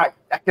 I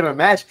can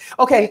imagine.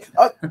 Okay,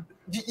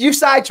 you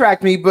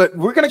sidetracked me, but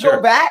we're gonna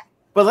go back.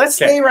 But let's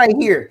stay right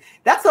here.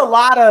 That's a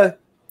lot of.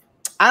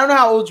 I don't know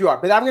how old you are,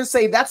 but I'm gonna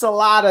say that's a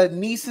lot of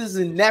nieces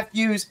and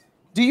nephews.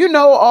 Do you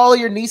know all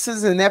your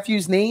nieces and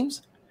nephews'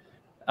 names?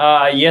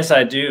 Yes,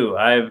 I do.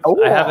 I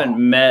haven't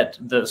met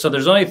so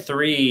there's only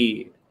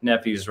 3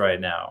 nephews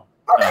right now.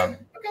 Okay.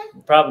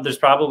 There's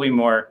probably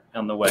more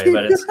on the way,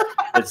 but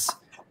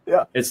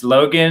it's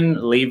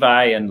Logan,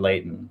 Levi, and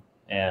Leighton.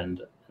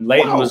 And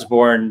Leighton was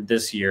born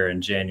this year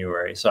in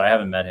January, so I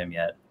haven't met him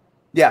yet.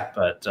 Yeah,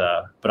 but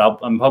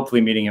I'm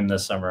hopefully meeting him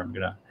this summer.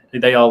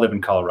 They all live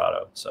in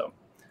Colorado, so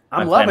I'm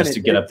my plan loving is to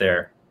get up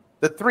there.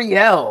 The 3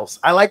 L's.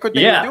 I like what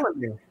they're doing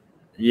there.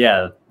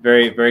 Yeah,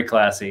 very very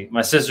classy.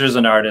 My sister's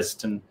an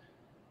artist, and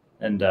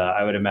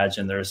I would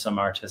imagine there's some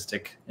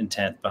artistic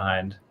intent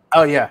behind.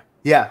 Oh yeah,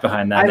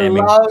 behind that.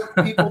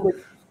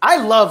 I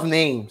love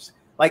names.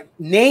 Like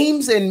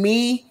names and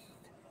me.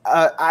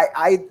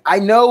 I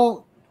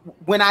know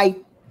when I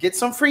get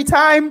some free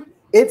time,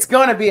 it's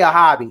gonna be a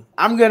hobby.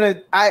 I'm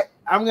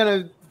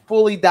gonna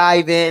fully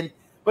dive in.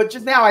 But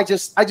just now, I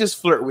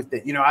just flirt with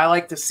it. I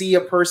like to see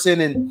a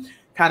person and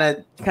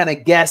kind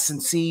of guess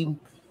and see.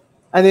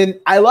 And then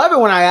I love it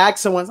when I ask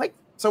someone, like,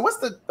 so what's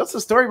the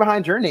story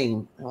behind your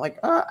name? And I'm like,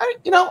 I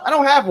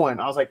don't have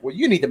one. I was like, well,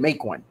 you need to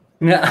make one.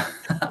 Yeah,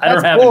 I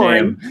don't have a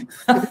name.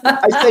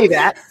 I say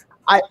that.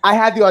 I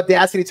have the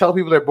audacity to tell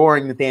people they're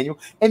boring, Nathaniel.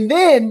 And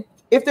then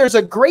if there's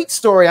a great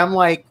story, I'm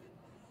like,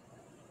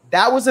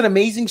 that was an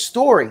amazing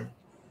story.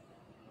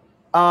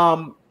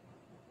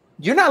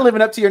 You're not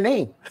living up to your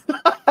name.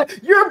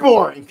 You're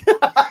boring.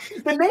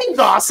 The name's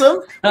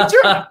awesome.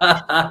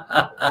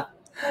 But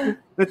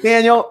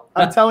Nathaniel,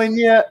 I'm telling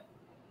you,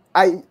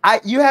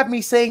 you have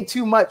me saying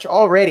too much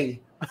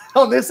already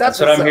on this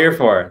episode. That's what I'm here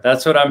for.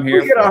 That's what I'm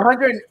here for. We get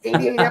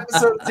 188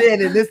 episodes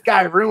in, and this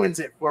guy ruins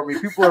it for me.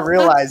 People are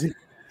realizing.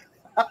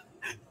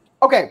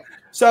 Okay,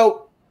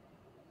 so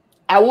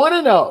I want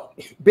to know.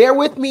 Bear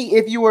with me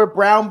if you were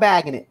brown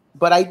bagging it,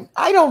 but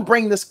I don't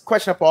bring this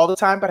question up all the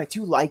time, but I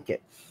do like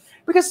it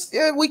because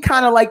we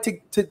kind of like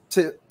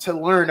to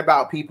learn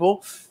about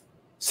people.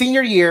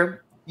 Senior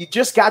year, you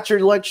just got your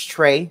lunch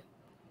tray.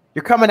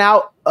 You're coming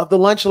out of the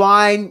lunch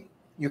line.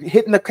 You're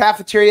hitting the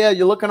cafeteria.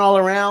 You're looking all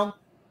around.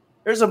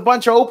 There's a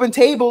bunch of open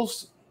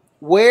tables.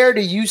 Where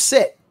do you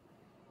sit?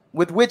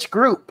 With which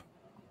group?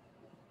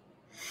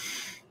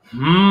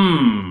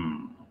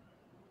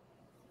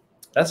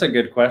 That's a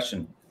good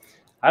question.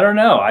 I don't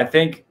know. I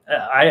think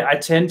I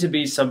tend to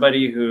be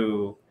somebody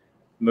who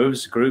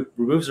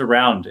moves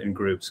around in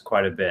groups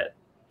quite a bit.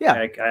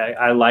 Yeah.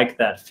 I like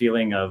that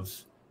feeling of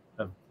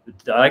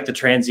I like the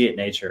transient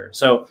nature.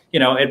 So,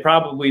 it'd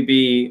probably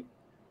be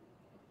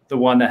the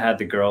one that had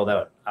the girl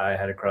that I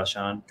had a crush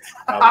on.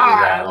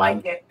 I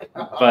like it.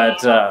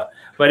 But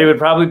it would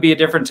probably be a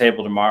different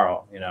table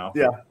tomorrow,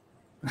 Yeah.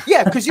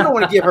 Yeah, because you don't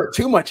want to give her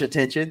too much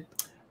attention.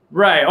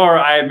 Right. Or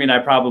I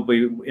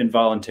probably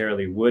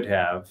involuntarily would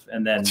have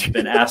and then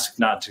been asked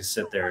not to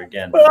sit there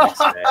again the next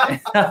day.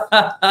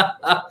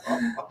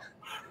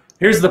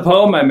 Here's the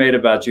poem I made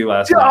about you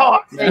last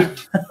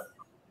night.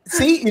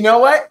 See, you know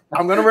what?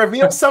 I'm going to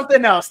reveal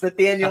something else,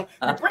 Nathaniel.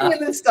 You're bringing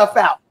this stuff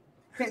out.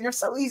 You're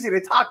so easy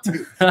to talk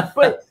to.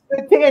 But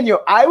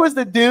Nathaniel, I was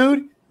the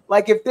dude,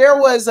 like if there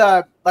was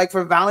like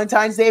for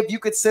Valentine's Day, if you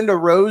could send a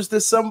rose to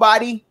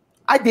somebody,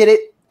 I did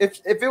it. If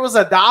it was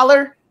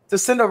 $1 to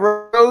send a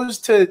rose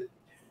to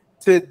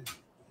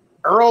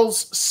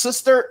Earl's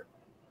sister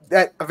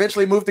that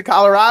eventually moved to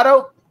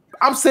Colorado,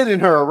 I'm sending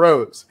her a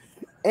rose.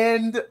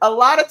 And a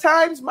lot of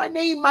times my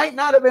name might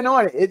not have been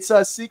on it. It's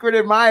a secret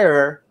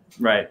admirer.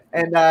 Right.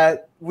 And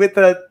with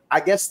a, I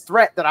guess,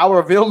 threat that I will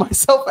reveal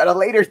myself at a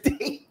later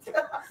date.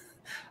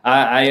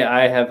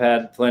 I have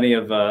had plenty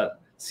of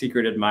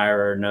secret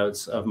admirer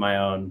notes of my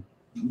own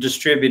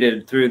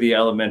distributed through the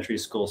elementary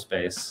school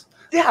space.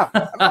 Yeah.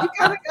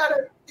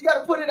 You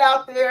gotta put it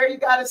out there. You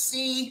gotta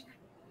see.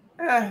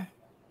 I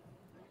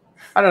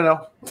don't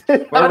know.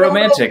 We're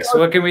romantics.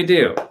 What can we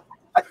do?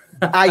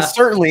 I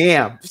certainly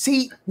am.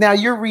 See, now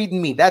you're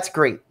reading me. That's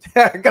great.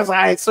 Because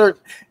I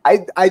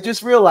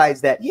just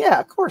realized that, yeah,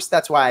 of course,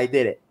 that's why I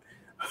did it.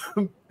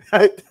 Well,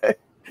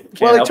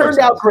 it turned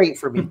out great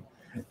for me.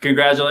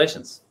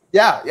 Congratulations.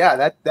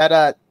 Yeah,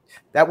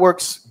 that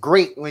works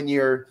great when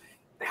you're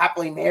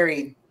happily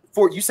married.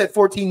 You said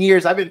 14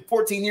 years. I've been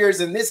 14 years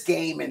in this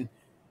game, and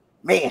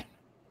man,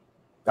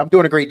 I'm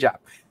doing a great job.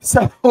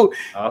 So,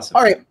 awesome.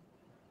 All right.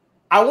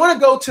 I want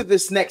to go to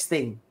this next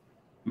thing.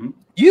 Mm-hmm.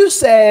 You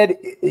said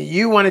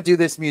you want to do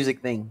this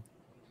music thing.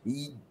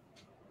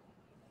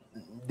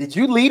 Did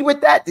you lead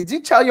with that? Did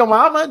you tell your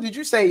mama? Did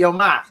you say, yo,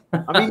 ma,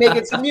 I'm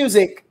making some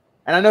music?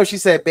 And I know she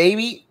said,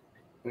 baby,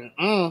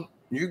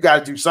 you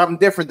got to do something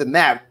different than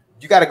that.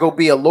 You got to go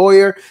be a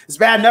lawyer. It's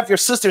bad enough your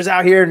sister's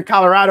out here in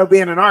Colorado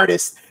being an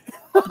artist.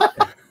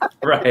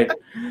 Right.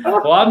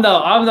 Well,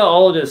 I'm the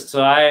oldest,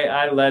 so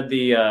I led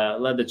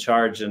the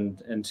charge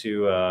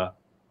into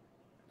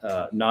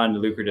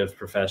non-lucrative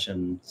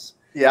professions.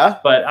 Yeah.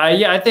 But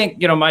I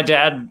think my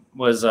dad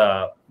was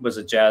a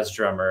jazz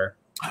drummer.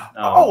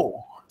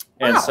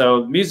 And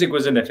so music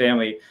was in the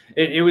family.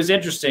 It was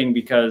interesting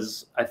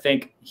because I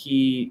think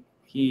he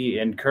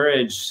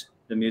encouraged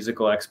the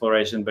musical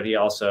exploration, but he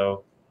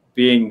also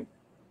having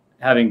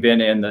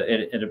been in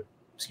it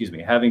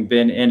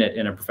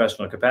in a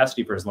professional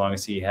capacity for as long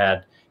as he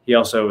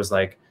also was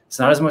like, it's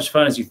not as much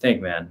fun as you think,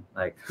 man.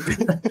 Like,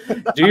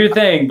 do your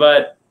thing,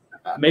 but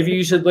maybe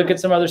you should look at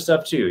some other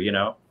stuff too,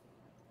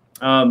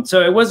 So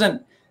there was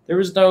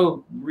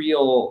no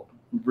real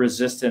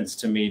resistance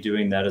to me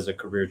doing that as a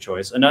career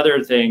choice.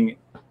 Another thing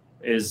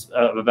is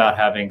about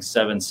having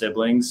 7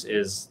 siblings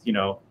is,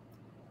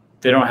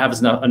 they don't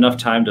have enough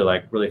time to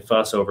like really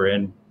fuss over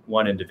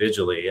one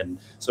individually. And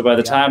so by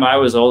the time I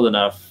was old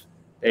enough,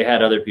 they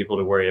had other people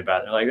to worry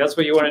about. They're like, that's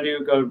what you want to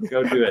do. Go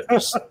do it.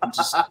 Just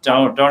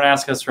don't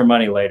ask us for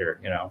money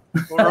later.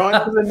 We're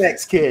on to the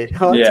next kid.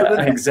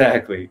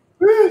 Exactly.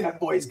 That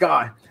boy's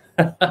gone.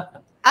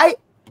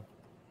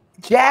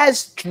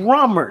 Jazz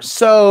drummer.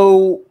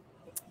 So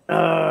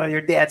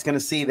your dad's going to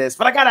see this,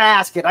 but I got to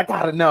ask it. I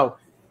got to know.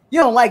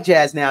 You don't like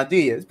jazz now, do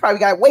you? It's probably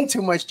got way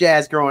too much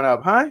jazz growing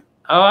up, huh?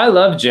 Oh, I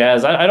love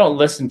jazz. I don't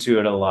listen to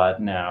it a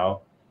lot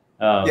now.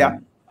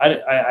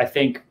 I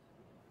think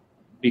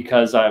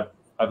because I've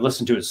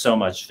listened to it so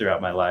much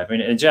throughout my life. I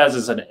mean, and jazz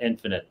is an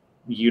infinite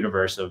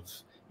universe of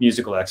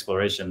musical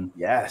exploration.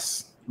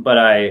 Yes. But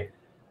I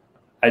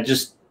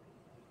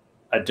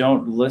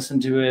don't listen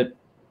to it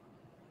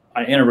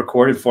in a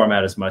recorded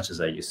format as much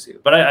as I used to.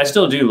 But I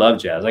still do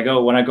love jazz.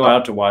 When I go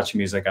out to watch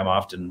music, I'm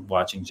often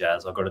watching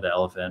jazz. I'll go to the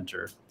Elephant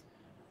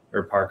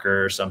or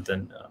Parker or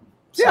something.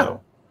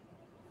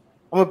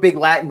 I'm a big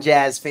Latin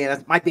jazz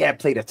fan. My dad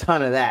played a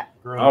ton of that.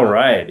 All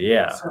right.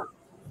 Yeah.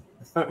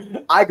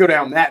 I go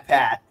down that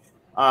path.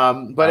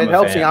 But it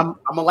helps me. I'm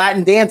a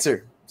Latin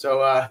dancer.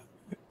 So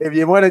if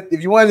you wanted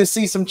to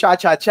see some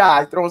cha-cha-cha,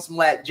 I throw some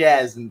Latin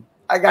jazz and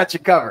I got you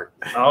covered.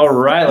 All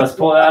right, let's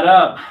pull that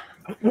up.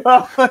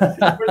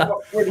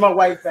 Where's my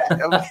wife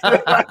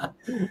at?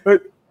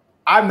 But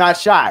I'm not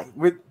shy.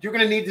 You're going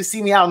to need to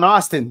see me out in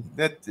Austin.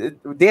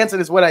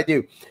 Dancing is what I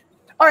do.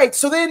 All right,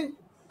 so then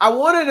I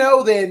want to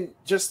know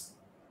just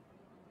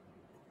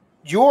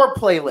your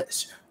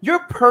playlist, your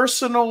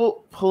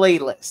personal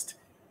playlist.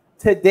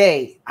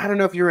 today, I don't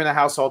know if you were in the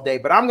house all day,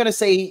 but I'm going to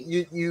say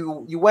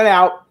you went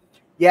out,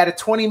 you had a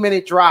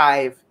 20-minute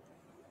drive.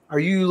 Are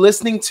you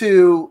listening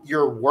to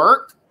your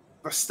work,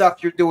 the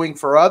stuff you're doing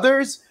for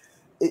others?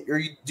 Are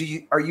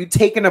you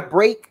taking a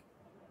break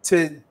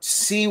to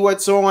see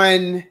what's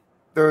on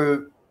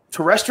the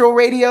terrestrial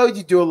radio?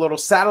 You do a little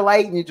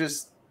satellite and you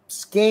just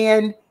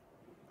scan.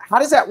 How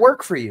does that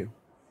work for you?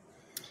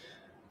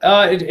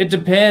 It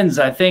depends.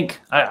 I think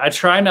I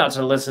try not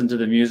to listen to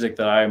the music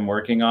that I'm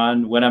working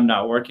on when I'm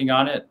not working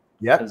on it.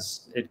 Yeah,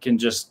 because it can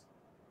just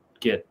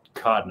get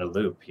caught in a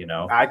loop, you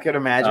know. I could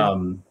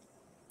imagine.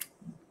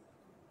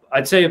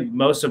 I'd say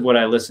most of what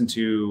I listen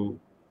to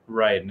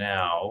right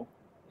now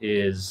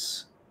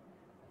is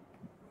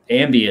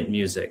ambient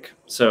music.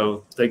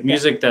 So like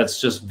music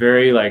that's just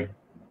very like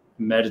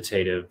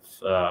meditative,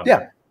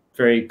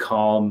 very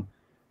calm.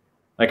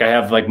 Like I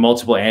have like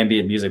multiple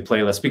ambient music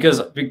playlists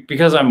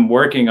because I'm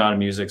working on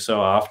music so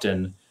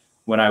often.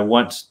 When I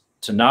want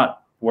to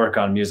not work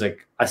on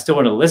music, I still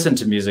want to listen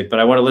to music, but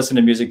I want to listen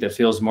to music that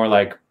feels more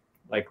like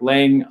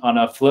laying on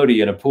a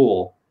floaty in a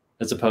pool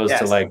as opposed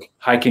to like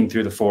hiking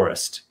through the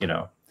forest, you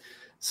know?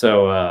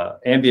 So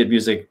ambient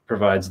music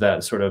provides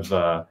that sort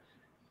of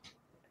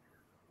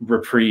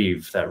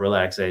reprieve, that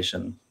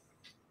relaxation.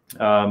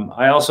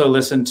 I also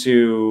listen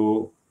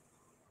to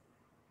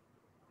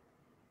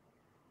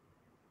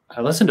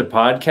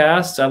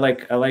podcasts.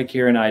 I like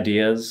hearing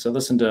ideas. I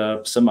listen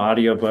to some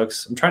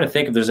audiobooks. I'm trying to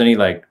think if there's any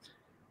like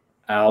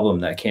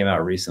album that came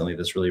out recently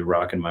that's really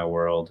rocking my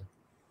world.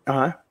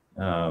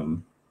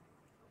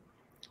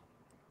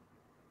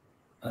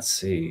 Let's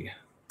see.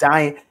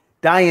 Dying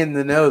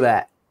to know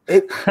that.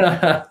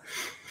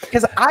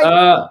 Because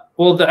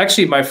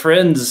actually my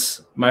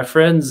friends,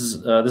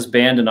 this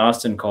band in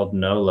Austin called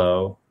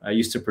Nolo, I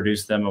used to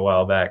produce them a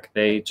while back.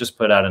 They just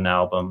put out an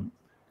album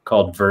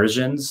called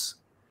Versions.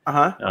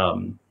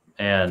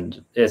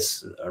 And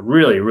it's a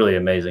really, really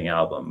amazing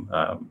album.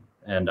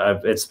 And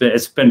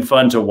it's been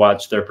fun to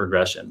watch their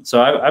progression.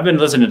 So I've been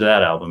listening to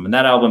that album, and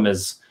that album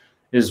is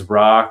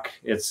rock.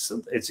 It's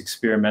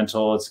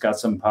experimental. It's got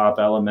some pop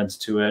elements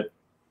to it,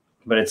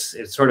 but it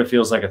sort of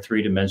feels like a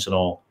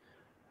 3-dimensional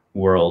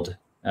world.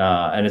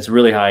 And it's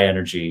really high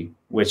energy,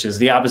 which is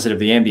the opposite of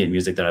the ambient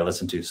music that I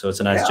listen to. So it's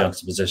a nice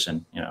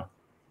juxtaposition, you know.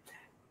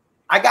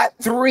 I got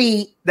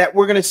 3 that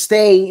we're going to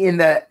stay in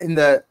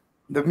the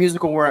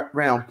musical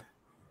realm.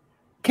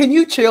 Can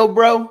you chill,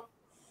 bro?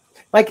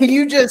 Like, can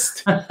you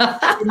just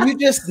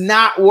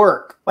not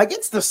work? Like,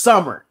 it's the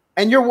summer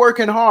and you're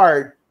working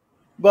hard,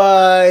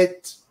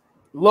 but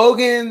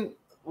Logan,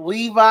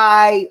 Levi,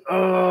 I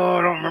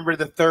don't remember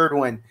the third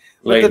one.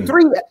 Leighton. The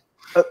 3,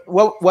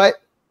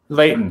 what?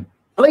 Leighton.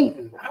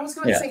 I was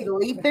going to say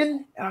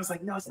Leighton, and I was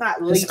like, no, it's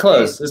not Leighton.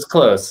 It's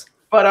close.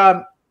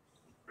 But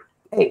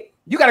hey,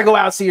 you got to go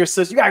out and see your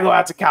sister. You got to go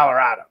out to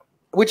Colorado,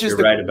 which is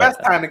the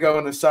best time to go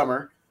in the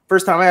summer.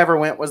 First time I ever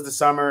went was the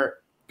summer.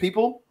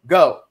 People,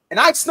 go. And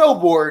I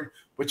snowboard,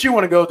 but you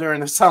want to go during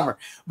the summer.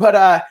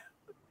 But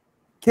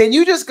can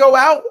you just go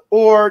out,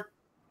 or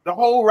the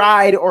whole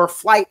ride or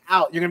flight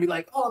out, you're going to be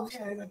like, oh,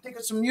 man, I'm going to think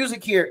of some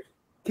music here.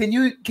 Can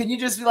you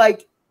just be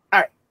like,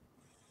 all right,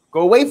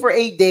 go away for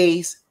 8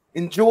 days,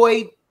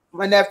 enjoy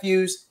my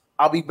nephews,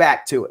 I'll be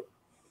back to it?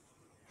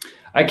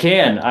 I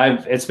can.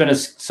 It's been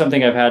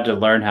something I've had to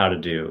learn how to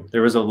do.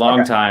 There was a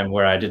long time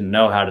where I didn't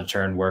know how to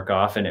turn work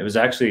off, and it was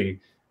actually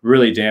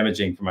really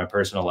damaging for my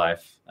personal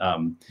life.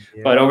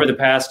 But over the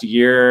past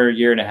year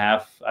and a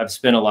half, I've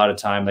spent a lot of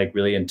time like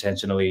really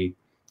intentionally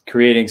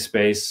creating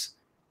space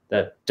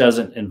that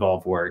doesn't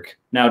involve work.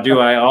 Now, do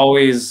I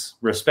always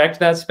respect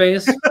that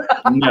space?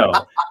 No,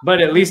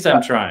 but at least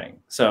I'm trying.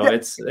 So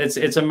it's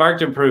a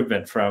marked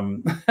improvement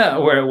from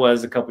where it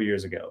was a couple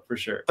years ago, for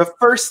sure. The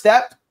first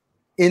step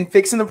in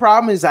fixing the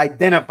problem is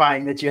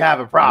identifying that you have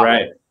a problem.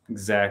 Right.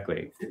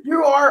 Exactly.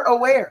 You are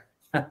aware.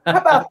 How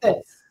about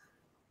this?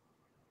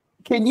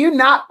 Can you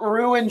not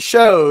ruin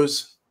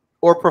shows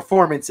or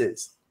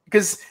performances?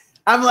 Because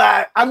I'm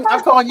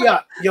calling you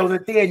up. Yo,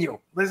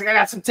 Nathaniel, I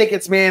got some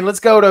tickets, man. Let's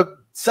go to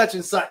such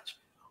and such.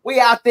 We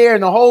out there,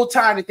 and the whole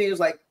time Nathaniel's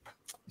like,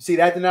 you see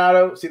that,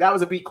 Donato? See, that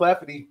was a B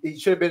clef, and he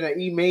should have been an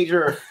E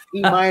major or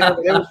E minor.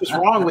 But it was just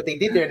wrong what they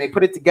did there, and they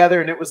put it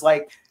together, and it was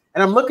like,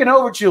 and I'm looking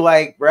over at you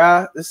like,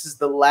 bruh, this is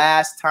the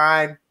last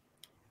time.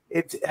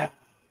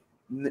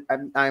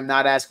 I'm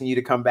not asking you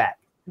to come back.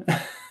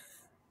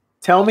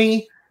 Tell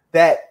me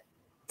that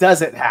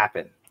doesn't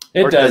happen.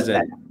 It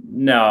doesn't.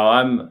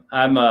 No,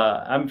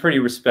 I'm pretty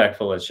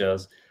respectful at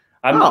shows.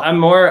 I'm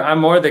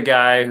more the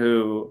guy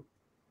who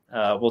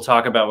will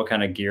talk about what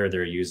kind of gear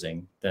they're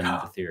using than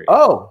the theory.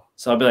 Oh,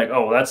 so I'll be like,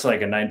 oh, that's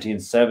like a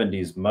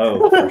 1970s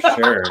Moog for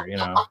sure, you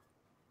know.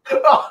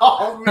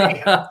 Oh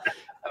man.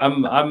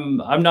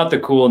 I'm not the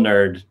cool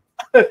nerd.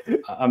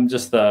 I'm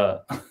just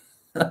the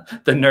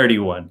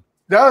nerdy one.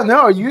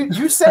 No,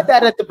 you said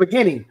that at the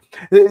beginning.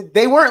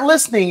 They weren't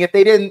listening if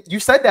they didn't. You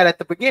said that at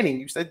the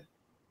beginning.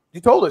 You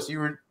told us you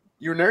were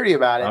nerdy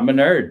about it. I'm a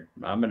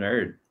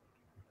nerd.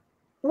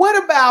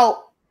 What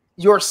about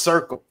your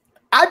circle?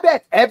 I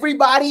bet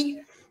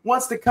everybody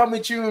wants to come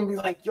at you and be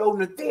like, yo,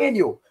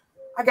 Nathaniel,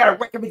 I got a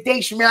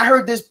recommendation, man. I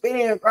heard this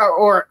band,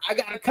 or I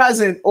got a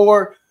cousin,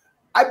 or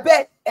I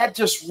bet that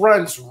just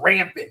runs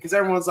rampant because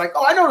everyone's like,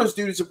 oh, I know this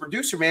dude is a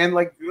producer, man.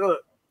 Like,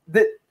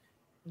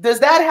 does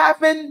that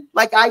happen?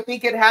 Like, I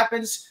think it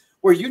happens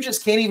where you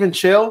just can't even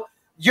chill.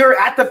 You're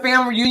at the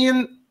family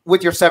reunion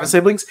with your 7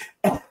 siblings,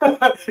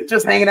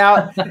 just hanging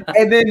out,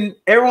 and then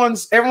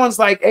everyone's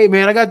like, hey,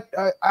 man,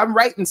 I'm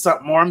writing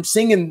something or I'm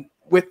singing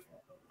with.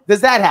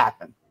 Does that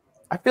happen?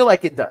 I feel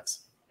like it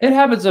does. It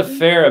happens a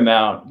fair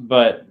amount,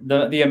 but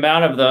the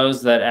amount of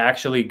those that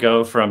actually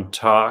go from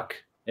talk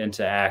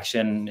into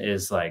action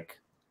is like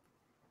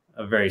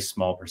a very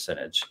small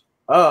percentage.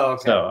 Oh,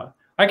 okay. So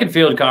I can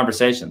field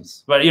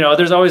conversations, but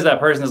there's always that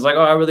person that's like,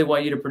 oh, I really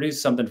want you to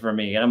produce something for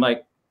me. And I'm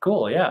like,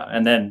 cool. Yeah.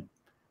 And then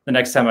the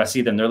next time I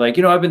see them, they're like,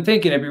 I've been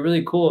thinking it'd be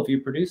really cool if you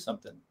produce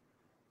something.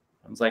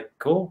 I was like,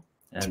 cool.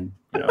 And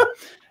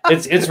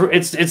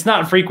it's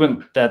not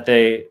frequent that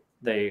they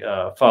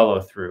follow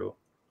through.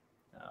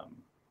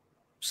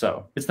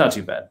 So it's not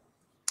too bad.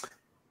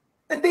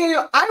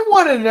 Nathaniel, I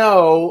want to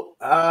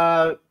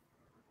know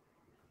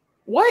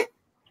what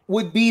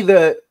would be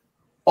the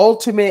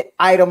ultimate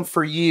item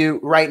for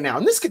you right now?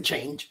 And this could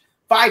change.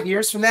 5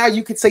 years from now,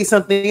 you could say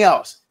something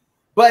else.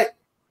 But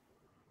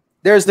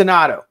there's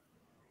Donato.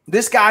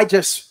 This guy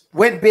just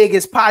went big.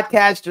 His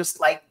podcast just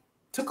like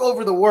took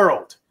over the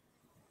world.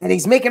 And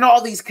he's making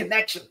all these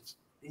connections.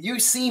 You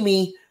see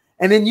me,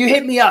 and then you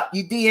hit me up.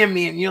 You DM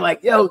me, and you're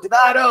like, yo,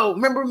 Donato,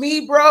 remember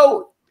me,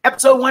 bro?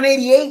 Episode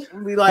 188?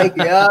 And be like,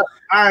 yeah,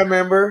 I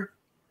remember.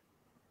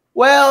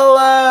 Well,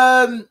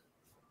 I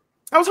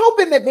was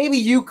hoping that maybe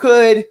you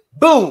could,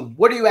 boom,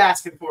 what are you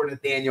asking for,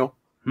 Nathaniel?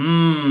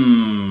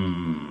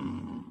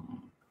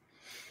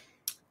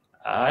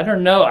 I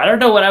don't know. I don't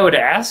know what I would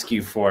ask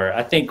you for.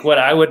 I think what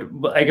I would,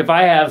 like, if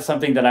I have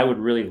something that I would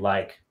really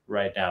like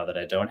right now that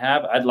I don't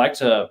have, I'd like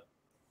to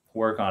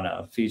work on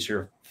a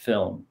feature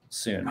film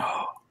soon.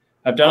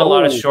 I've done a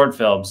lot of short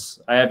films.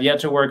 I have yet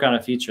to work on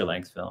a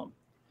feature-length film.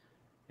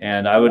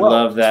 And I would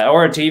love that.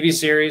 Or a TV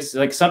series,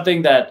 like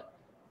something that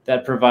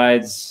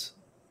provides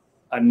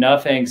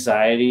enough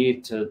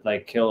anxiety to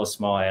like kill a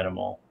small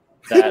animal.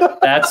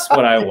 That's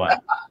what I want.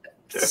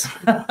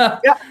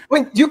 Yeah,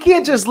 wait, you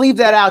can't just leave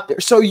that out there.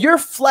 So you're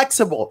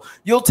flexible.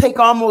 You'll take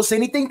almost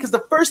anything. Because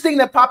the first thing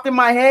that popped in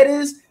my head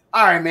is,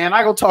 all right, man,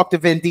 I go talk to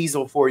Vin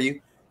Diesel for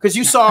you. Because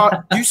you saw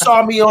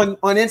me on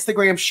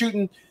Instagram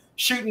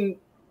shooting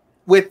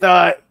with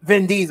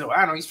Vin Diesel. I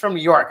don't know, he's from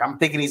New York. I'm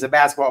thinking he's a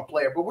basketball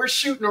player, but we're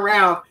shooting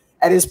around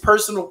at his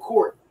personal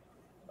court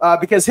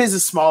because his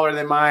is smaller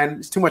than mine.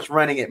 It's too much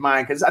running at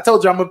mine because I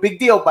told you I'm a big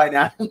deal by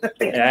now.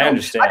 Yeah, I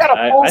understand.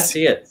 I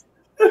see it.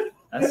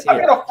 I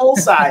got a full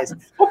size.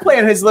 We'll play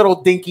in his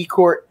little dinky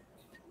court.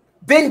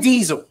 Vin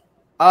Diesel,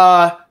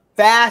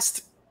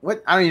 fast.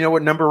 What? I don't even know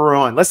what number we're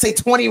on. Let's say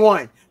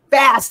 21.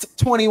 Fast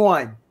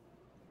 21.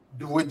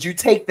 Would you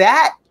take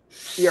that?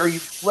 Are you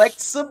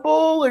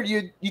flexible, or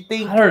you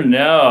think? I don't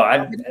know.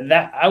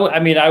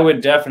 I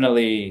would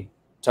definitely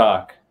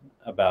talk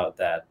about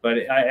that, but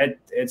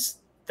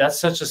that's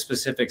such a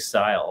specific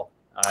style.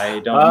 I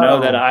don't know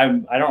that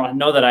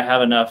I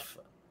have enough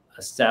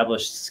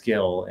established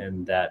skill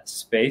in that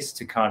space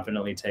to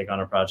confidently take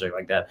on a project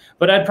like that.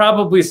 But I'd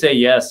probably say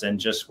yes and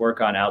just work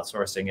on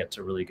outsourcing it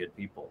to really good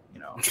people.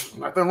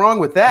 Nothing wrong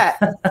with that.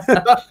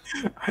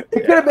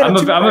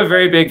 I'm a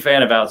very big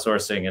fan of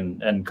outsourcing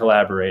and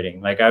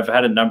collaborating. Like I've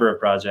had a number of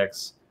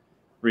projects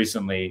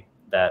recently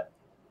that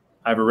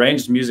I've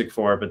arranged music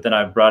for, but then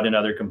I've brought in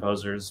other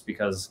composers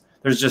because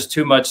there's just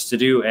too much to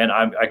do, and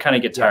I kind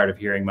of get tired of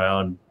hearing my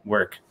own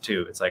work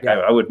too. It's like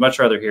I would much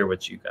rather hear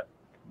what you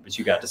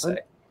got to say.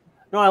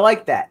 No, I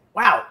like that.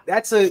 Wow,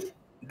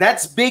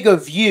 that's big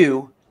of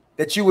you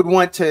that you would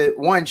want to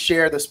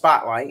share the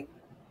spotlight,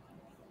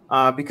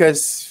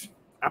 because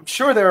I'm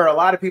sure there are a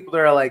lot of people that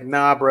are like,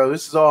 nah, bro,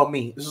 this is all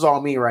me. This is all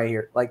me right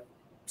here. Like,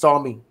 it's all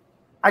me.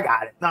 I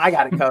got it. No, I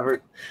got it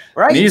covered.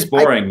 Right? Me is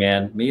boring,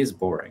 man. Me is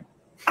boring.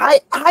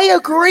 I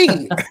agree.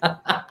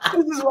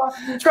 This is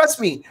why, trust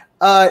me.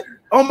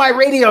 On my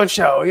radio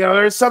show,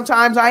 there's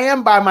sometimes I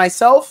am by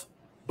myself,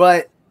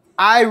 but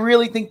I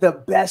really think the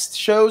best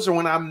shows are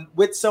when I'm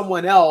with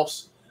someone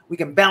else. We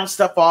can bounce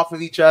stuff off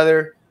of each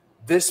other.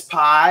 This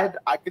pod,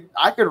 I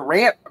could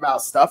rant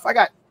about stuff. I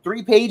got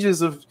 3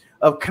 pages of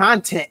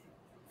content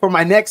for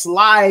my next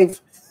live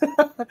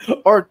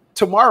or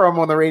tomorrow I'm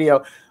on the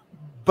radio.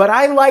 But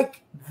I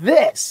like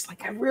this.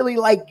 Like I really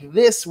like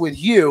this with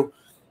you.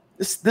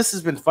 This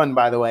has been fun,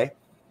 by the way.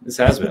 This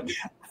has been.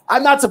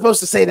 I'm not supposed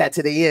to say that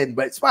to the end,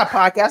 but it's my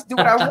podcast. Do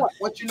what I want.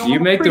 You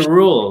make the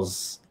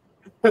rules.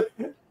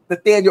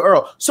 Nathaniel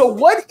Earl. So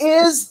what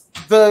is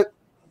because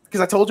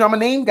I told you I'm a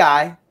name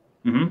guy.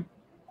 Mm-hmm.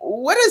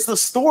 What is the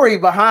story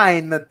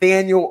behind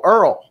Nathaniel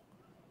Earl?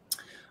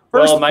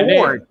 Well, my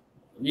name.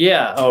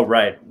 Yeah. Oh,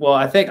 right. Well,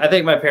 I think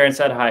my parents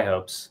had high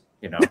hopes,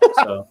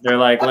 so they're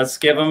like, let's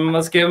give him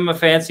a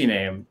fancy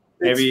name.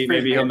 Maybe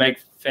he'll make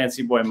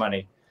fancy boy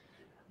money.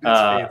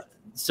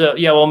 So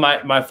yeah, well,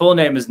 my full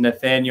name is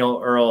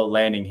Nathaniel Earl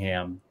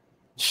Lanningham.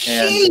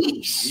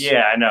 Sheesh.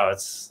 Yeah, I know.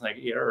 It's like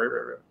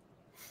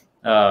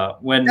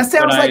when that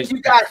sounds like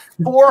you got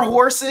 4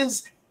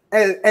 horses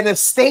and an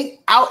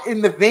estate out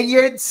in the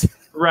vineyards.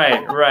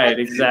 Right,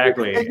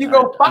 exactly. And you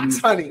go fox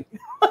hunting.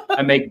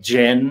 I make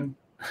gin.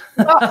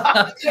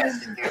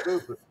 Yes, you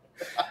do.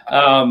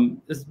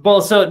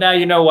 Well, so now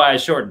you know why I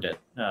shortened it.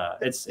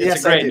 It's a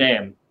great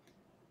name.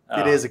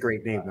 It is a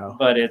great name, though.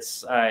 But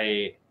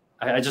I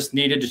just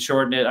needed to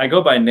shorten it. I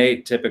go by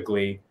Nate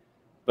typically,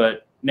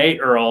 but Nate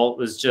Earl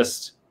was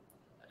just,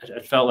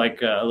 it felt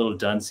like a little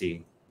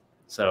duncy.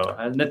 So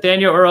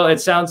Nathaniel Earl, it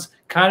sounds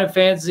kind of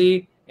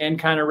fancy and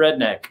kind of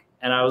redneck.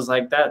 And I was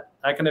like, that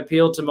I can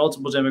appeal to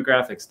multiple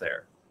demographics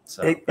there.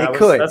 So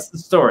that's the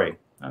story.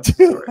 That's the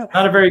story.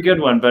 Not a very good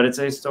one, but it's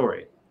a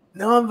story.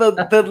 No, the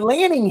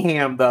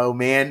Lanningham, though,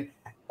 man.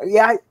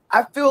 Yeah,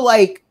 I feel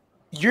like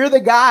you're the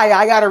guy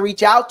I got to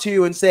reach out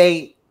to and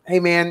say,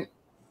 hey, man,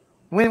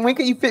 when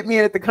can you fit me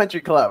in at the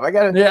country club?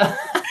 Yeah.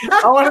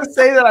 I want to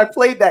say that I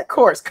played that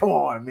course. Come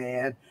on,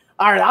 man.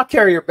 All right, I'll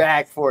carry your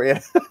bag for you.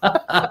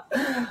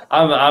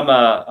 I'm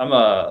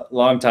a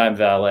longtime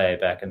valet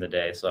back in the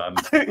day, so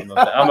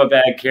I'm a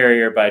bag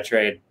carrier by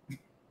trade.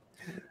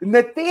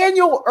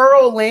 Nathaniel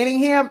Earl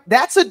Lanningham,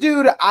 that's a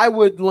dude I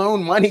would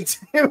loan money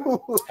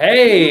to.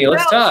 Hey,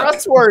 let's talk.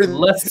 Trustworthy.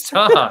 Let's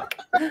talk.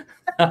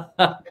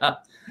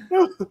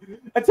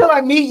 Until I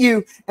meet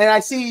you and I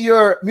see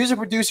you're a music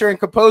producer and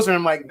composer,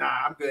 I'm like,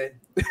 nah, I'm good.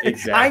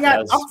 Exactly.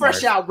 I'm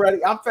fresh out,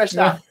 buddy. I'm fresh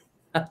out.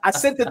 I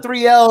sent the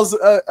 3Ls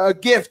a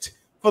gift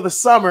for the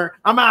summer.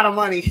 I'm out of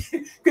money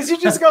because you're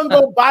just gonna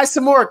go buy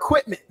some more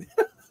equipment.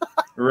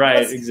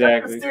 Right,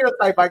 exactly. That's the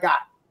stereotype I got.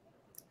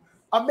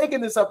 I'm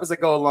making this up as I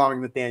go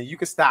along, Nathaniel. You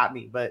can stop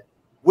me, but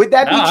would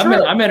that be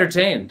true? I'm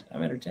entertained.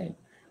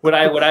 Would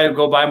I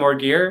go buy more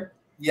gear?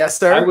 Yes,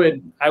 sir. I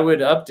would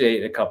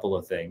update a couple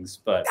of things,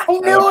 but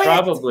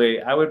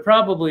I would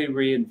probably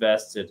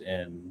reinvest it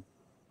in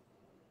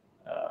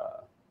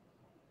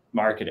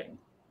marketing.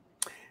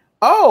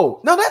 Oh,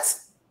 no,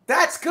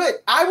 that's good.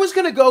 I was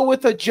going to go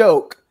with a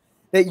joke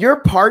that your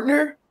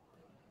partner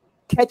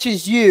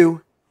catches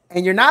you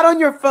and you're not on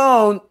your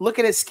phone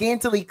looking at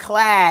scantily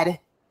clad.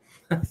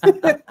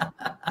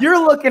 You're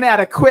looking at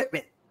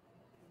equipment.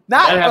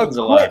 Not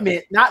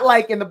equipment, not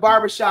like in the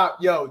barbershop.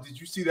 Yo, did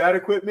you see that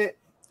equipment?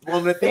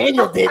 Well,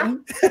 Nathaniel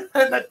didn't.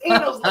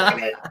 Nathaniel's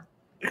looking at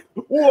it.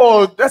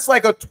 Whoa, that's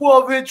like a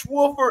 12-inch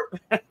woofer.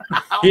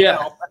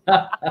 Yeah.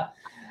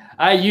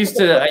 I used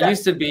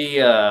to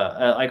be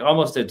like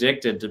almost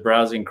addicted to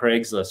browsing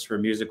Craigslist for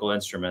musical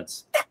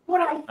instruments,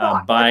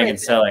 buying and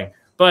selling.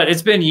 But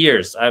it's been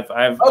years.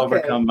 I've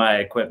overcome my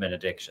equipment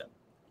addiction.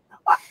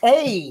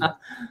 Hey,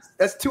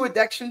 that's two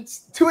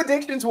addictions,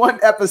 one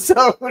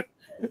episode.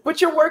 But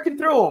you're working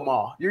through them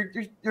all.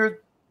 You're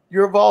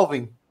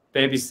evolving.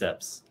 Baby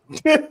steps.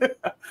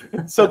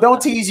 So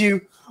don't tease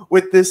you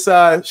with this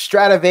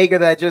Stradivarius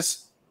that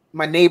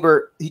my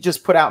neighbor he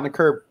just put out in the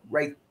curb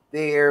right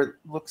there.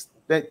 Looks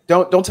that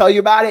don't tell you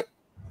about it.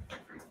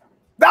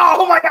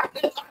 Oh my god!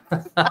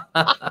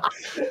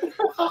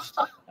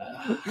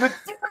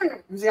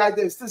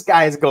 This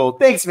guy is gold.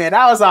 Thanks, man.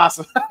 That was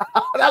awesome.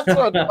 That's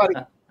so funny.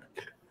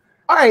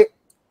 All right,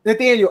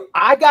 Nathaniel,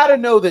 I gotta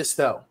know this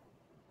though.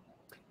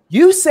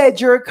 You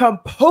said you're a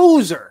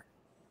composer.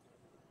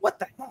 What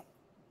the heck?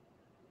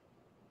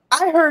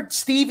 I heard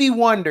Stevie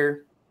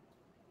Wonder.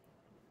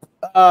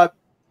 Was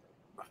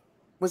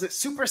it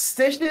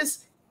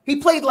Superstitious? He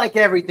played like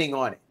everything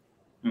on it.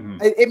 Mm-hmm.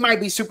 It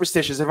might be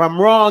Superstitious. If I'm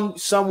wrong,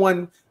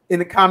 someone in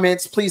the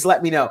comments, please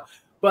let me know.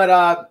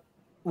 But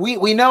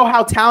we know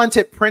how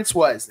talented Prince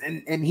was,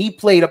 and he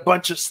played a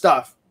bunch of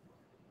stuff.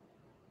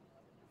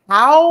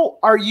 How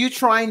are you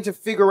trying to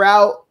figure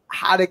out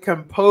how to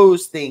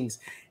compose things?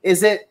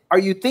 Are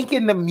you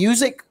thinking the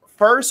music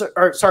first,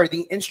 or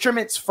the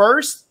instruments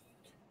first?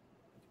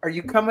 Are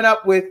you coming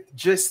up with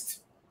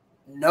just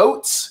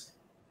notes,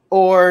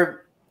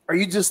 or are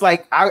you just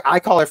like I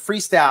call it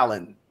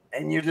freestyling,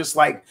 and you're just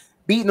like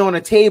beating on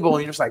a table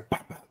and you're just like,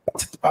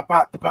 oh,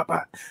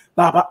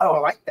 I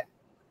like that.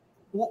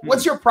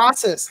 What's your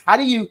process? How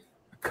do you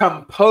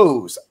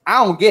compose?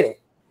 I don't get it.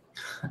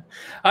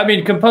 I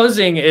mean,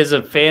 composing is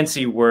a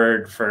fancy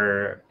word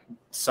for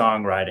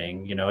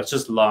songwriting. You know, it's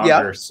just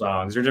longer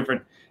songs or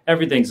different.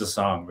 Everything's a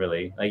song,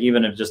 really. Like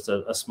even if just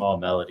a small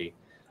melody.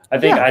 I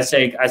think I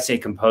say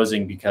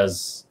composing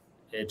because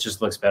it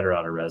just looks better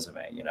on a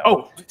resume, you know.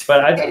 Oh,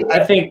 but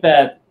I think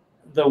that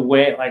the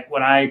way, like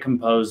when I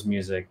compose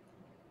music,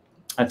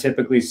 I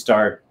typically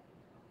start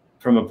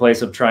from a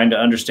place of trying to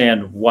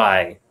understand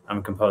why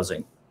I'm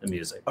composing the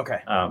music. Okay.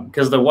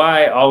 Because the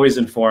why always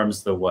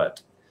informs the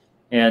what.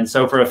 And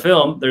so for a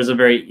film, there's a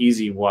very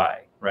easy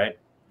why, right?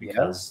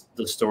 Because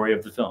the story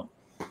of the film.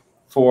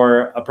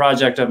 For a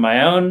project of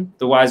my own,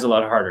 the why is a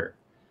lot harder.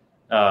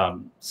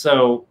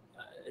 So,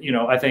 you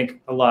know, I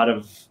think a lot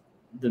of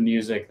the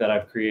music that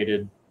I've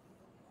created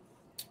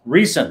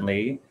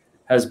recently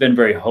has been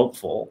very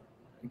hopeful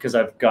because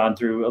I've gone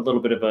through a little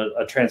bit of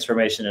a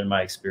transformation in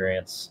my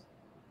experience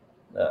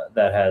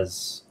that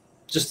has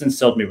just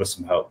instilled me with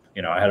some hope.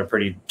 You know, I had a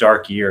pretty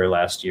dark year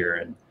last year,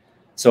 and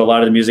So a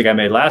lot of the music I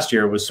made last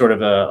year was sort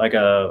of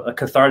a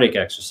cathartic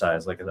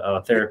exercise, like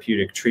a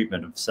therapeutic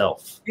treatment of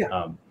self.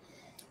 Yeah.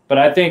 But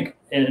I think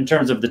in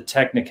terms of the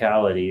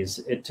technicalities,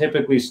 it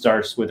typically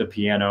starts with a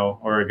piano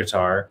or a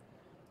guitar,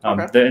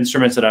 the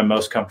instruments that I'm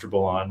most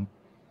comfortable on.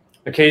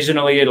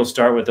 Occasionally, it'll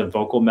start with a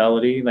vocal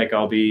melody, like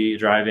I'll be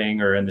driving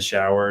or in the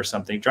shower or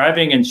something.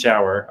 Driving and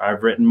shower,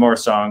 I've written more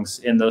songs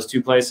in those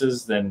two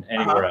places than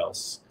anywhere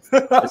else.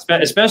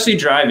 Especially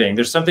driving.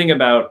 There's something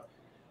about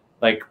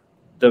like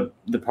the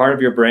part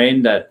of your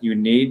brain that you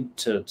need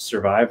to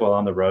survive while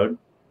on the road.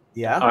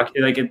 Yeah.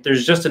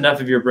 There's just enough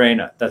of your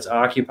brain that's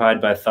occupied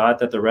by thought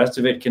that the rest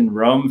of it can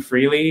roam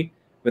freely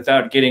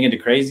without getting into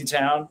crazy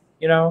town.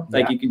 You know,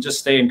 like you can just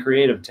stay in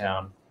creative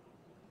town.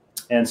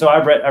 And so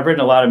I've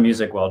written a lot of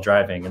music while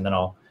driving, and then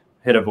I'll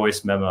hit a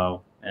voice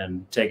memo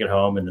and take it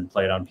home and then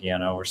play it on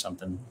piano or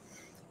something.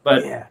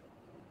 But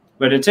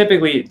it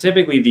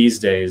typically these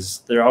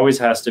days, there always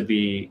has to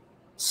be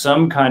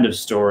some kind of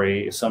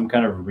story, some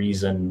kind of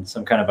reason,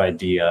 some kind of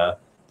idea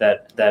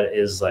that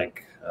is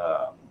like,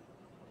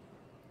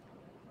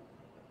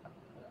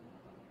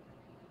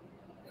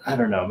 I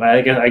don't know.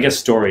 I guess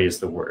story is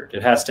the word.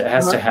 It has to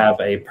have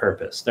a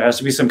purpose. There has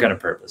to be some kind of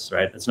purpose,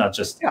 right? It's not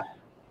just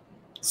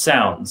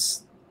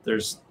sounds.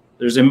 There's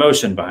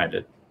emotion behind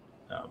it.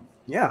 So,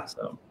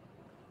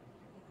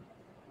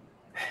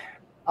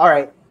 all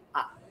right.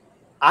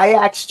 I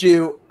asked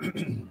you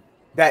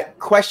that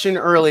question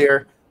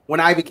earlier when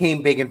I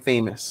became big and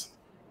famous.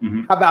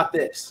 Mm-hmm. How about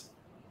this?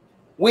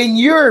 When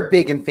you're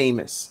big and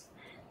famous,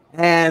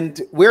 and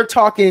we're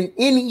talking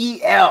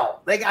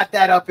NEL, they got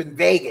that up in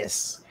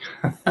Vegas.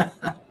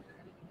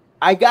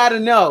 I got to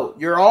know,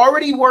 you're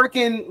already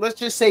working. Let's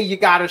just say you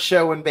got a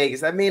show in Vegas.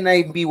 That may not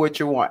even be what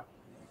you want.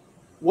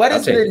 What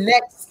is the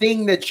next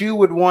thing that you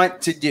would want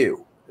to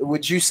do?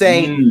 Would you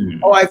say,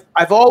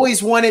 I've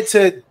always wanted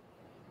to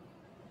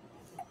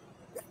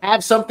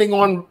have something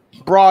on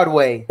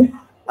Broadway.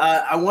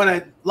 I want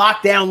to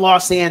lock down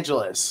Los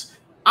Angeles.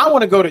 I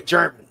want to go to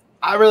Germany.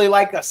 I really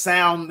like a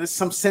sound. There's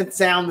some synth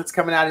sound that's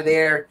coming out of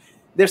there.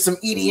 There's some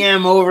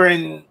EDM over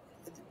in,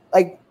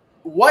 like,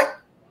 what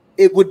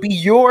it would be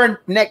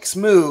your next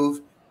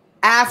move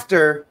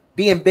after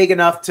being big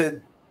enough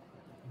to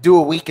do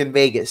a week in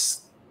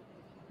Vegas?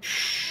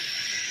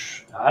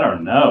 I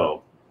don't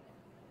know.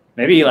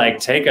 Maybe like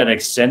take an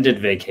extended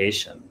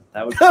vacation.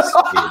 That would be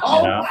sweet,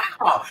 you know?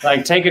 Wow.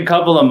 Like take a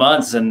couple of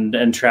months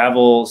and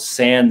travel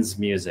sans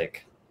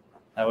music.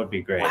 That would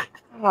be great.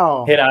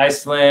 Wow. Hit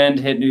Iceland,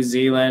 hit New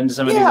Zealand,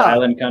 some of these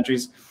island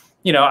countries.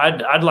 You know,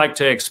 I'd like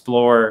to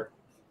explore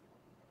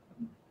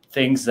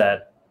things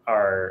that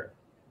are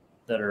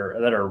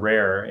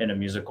rare in a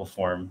musical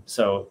form.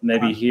 So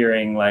maybe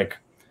hearing like,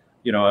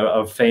 you know,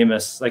 a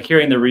famous, like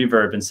hearing the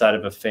reverb inside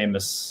of a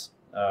famous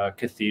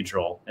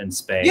cathedral in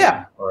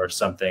Spain or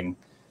something.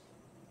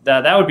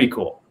 That would be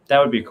cool. That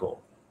would be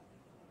cool.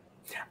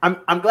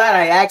 I'm glad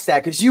I asked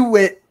that because you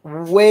went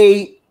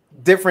way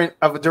different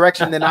of a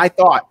direction than I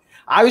thought.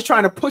 I was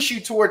trying to push you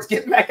towards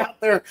getting back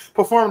out there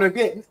performing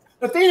again.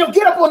 Nathaniel,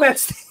 get up on that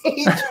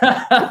stage,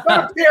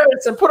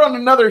 appearance, and put on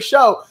another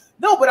show.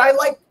 No, but I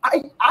love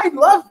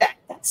that.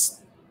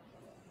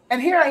 And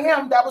here I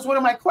am. That was one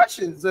of my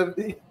questions.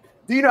 Do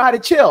you know how to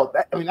chill?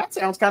 That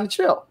sounds kind of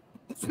chill.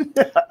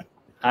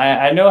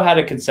 I know how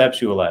to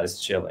conceptualize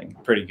chilling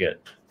pretty good.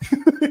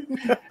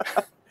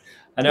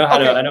 I know how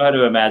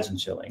to imagine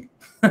chilling.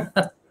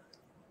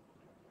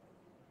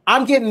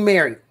 I'm getting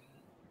married,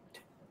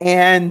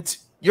 and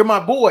you're my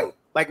boy.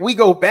 Like, we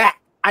go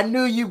back. I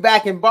knew you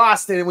back in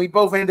Boston, and we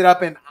both ended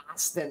up in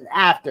Austin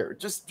after.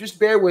 Just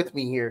bear with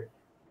me here.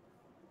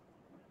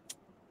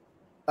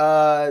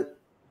 You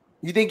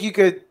think you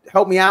could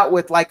help me out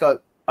with like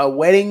a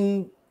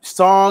wedding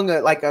song,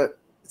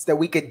 that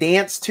we could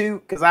dance to?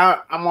 Because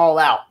I'm all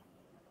out.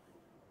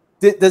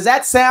 Does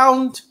that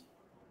sound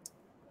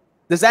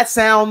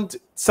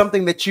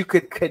something that you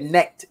could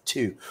connect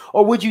to,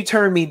 or would you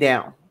turn me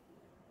down?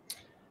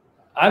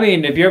 I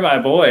mean, if you're my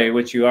boy,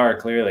 which you are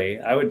clearly,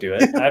 I would do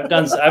it. I've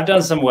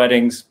done some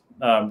weddings,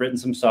 written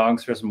some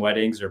songs for some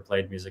weddings, or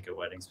played music at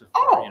weddings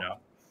before. You know,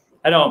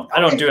 I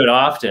don't do it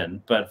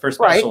often, but for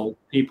special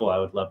people, I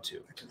would love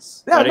to.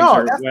 Because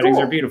weddings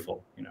are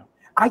beautiful. You know,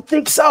 I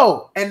think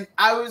so. And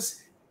I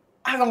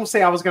don't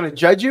say I was going to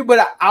judge you,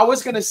 but I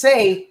was going to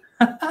say,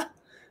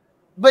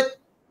 but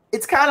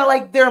it's kind of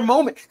like their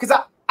moment, because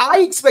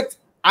I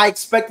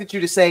expected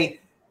you to say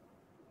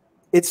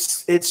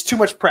it's too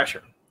much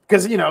pressure.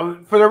 Because, you know,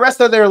 for the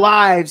rest of their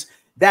lives,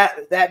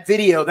 that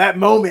video, that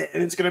moment,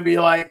 and it's going to be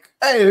like,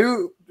 hey,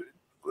 who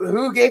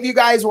gave you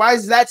guys, why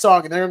is that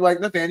song? And they're like,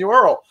 Nathaniel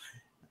Earl.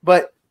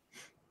 But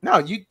no,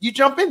 you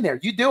jump in there.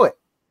 You do it.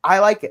 I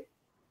like it.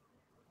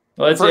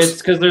 Well, it's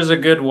because there's a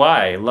good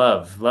why.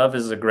 Love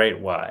is a great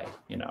why,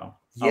 you know.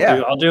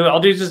 I'll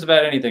do just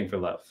about anything for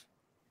love.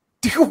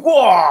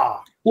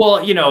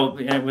 Well, you know,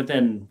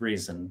 within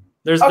reason.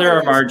 There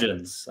are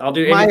margins. I'll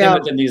do anything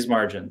within these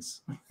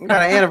margins. We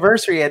got an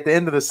anniversary at the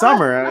end of the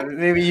summer.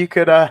 Maybe you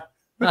could roll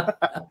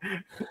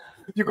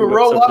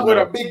up with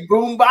a big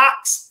boom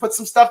box, put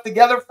some stuff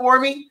together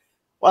for me.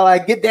 I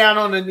get down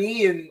on the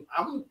knee, and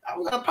I'm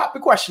gonna pop the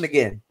question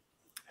again.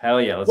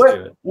 Hell yeah, let's do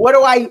it. What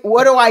do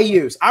I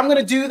use? I'm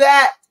gonna do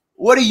that.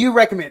 What do you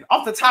recommend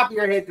off the top of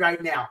your head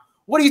right now?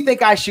 What do you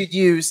think I should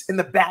use in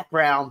the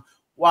background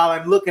while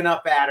I'm looking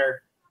up at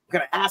her? I'm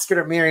gonna ask her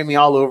to marry me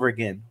all over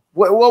again.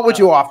 What would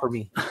you offer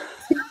me?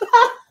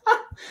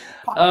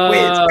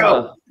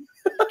 Go.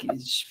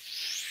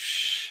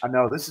 I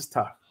know this is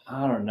tough.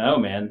 I don't know,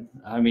 man.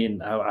 I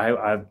mean,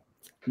 I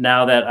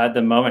now that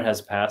the moment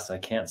has passed, I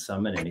can't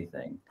summon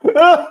anything.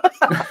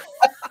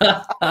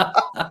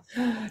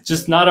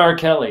 Just not R.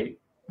 Kelly.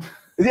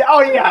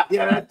 Oh yeah,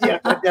 that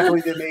definitely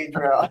didn't age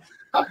well.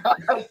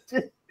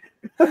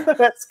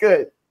 That's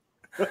good.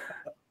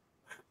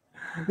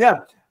 Yeah,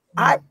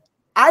 I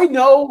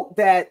know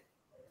that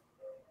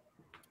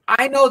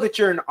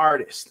you're an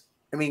artist.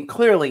 I mean,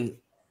 clearly,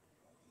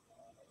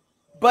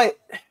 but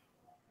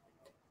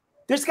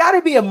there's got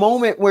to be a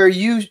moment where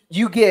you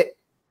get,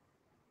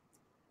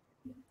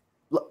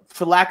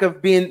 for lack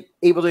of being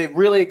able to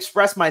really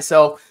express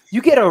myself,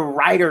 you get a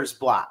writer's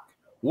block.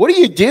 What do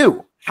you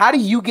do? How do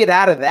you get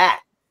out of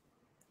that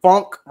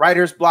funk,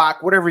 writer's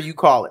block, whatever you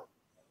call it?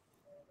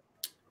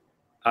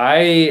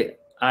 I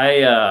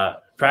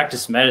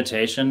practice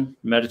meditation.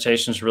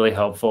 Meditation is really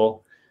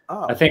helpful.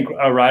 Oh. I think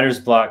a writer's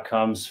block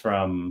comes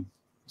from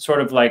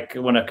sort of like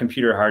when a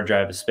computer hard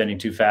drive is spinning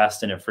too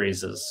fast and it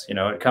freezes. You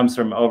know, it comes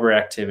from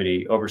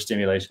overactivity,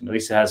 overstimulation. At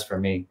least it has for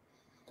me.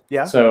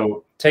 Yeah.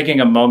 So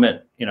taking a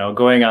moment, you know,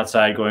 going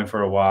outside, going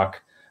for a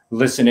walk,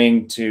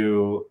 listening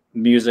to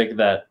music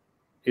that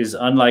is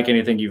unlike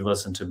anything you've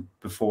listened to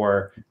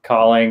before,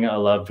 calling a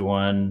loved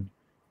one,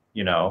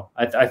 you know,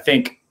 I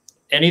think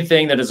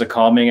anything that is a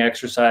calming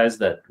exercise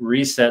that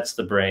resets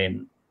the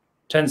brain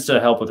tends to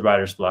help with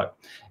writer's block.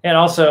 And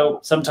also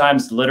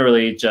sometimes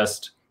literally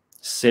just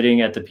sitting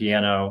at the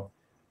piano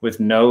with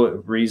no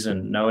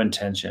reason, no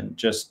intention,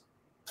 just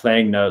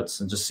playing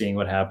notes and just seeing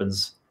what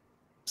happens.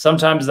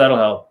 Sometimes that'll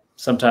help.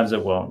 Sometimes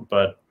it won't.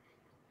 But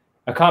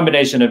a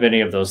combination of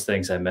any of those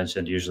things I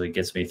mentioned usually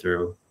gets me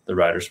through the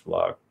writer's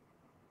block.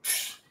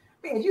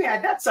 Man, you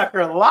had that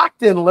sucker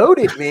locked and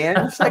loaded,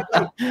 man. It's like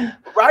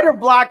writer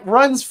block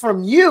runs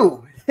from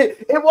you.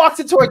 It walks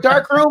into a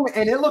dark room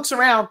and it looks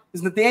around.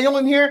 Is Nathaniel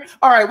in here?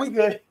 All right, we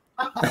good.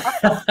 Wow,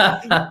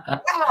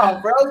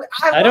 bro.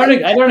 I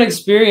don't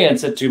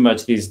experience it too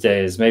much these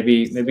days.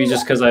 Maybe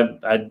just because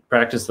I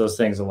practice those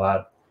things a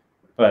lot.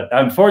 But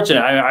I'm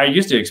fortunate. I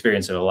used to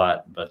experience it a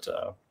lot, but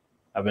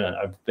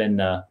I've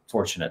been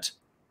fortunate.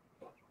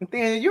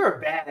 Nathaniel, you're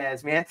a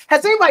badass, man.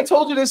 Has anybody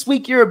told you this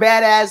week you're a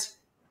badass?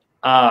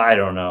 I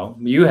don't know.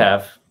 You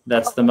have.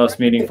 That's the most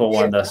meaningful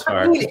one thus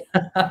far. I mean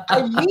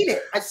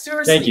it. I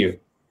seriously. Thank you.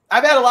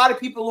 I've had a lot of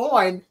people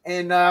on,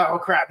 and oh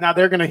crap, now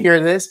they're gonna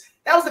hear this.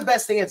 That was the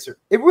best answer.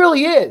 It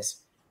really is,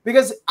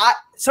 because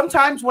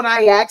sometimes when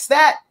I ask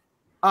that,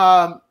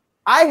 I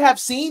have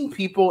seen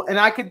people, and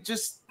I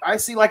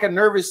see like a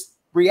nervous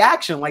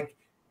reaction, like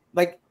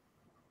I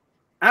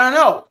don't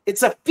know.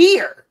 It's a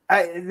fear.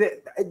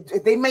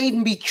 They may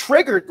even be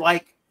triggered.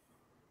 Like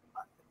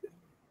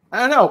I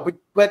don't know,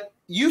 but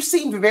you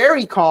seem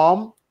very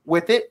calm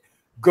with it.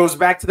 Goes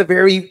back to the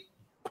very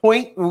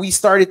point when we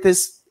started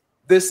this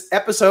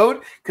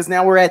episode, because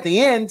now we're at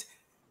the end.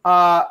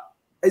 I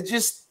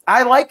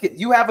like it.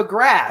 You have a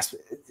grasp.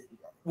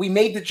 We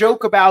made the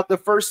joke about the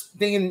first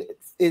thing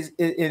is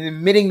in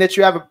admitting that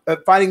you have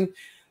finding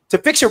to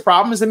fix your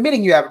problem is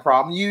admitting you have a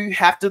problem. You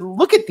have to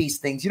look at these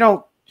things. You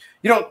don't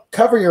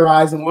cover your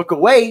eyes and look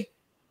away.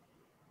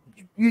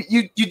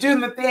 You do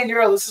Nathaniel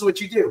Earl. This is what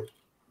you do.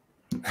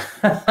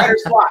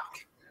 Writer's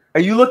block.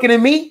 Are you looking at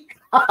me?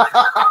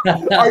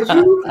 Are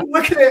you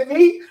looking at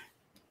me?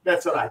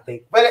 That's what I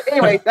think. But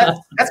anyway,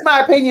 that's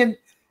my opinion.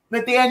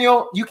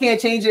 Nathaniel, you can't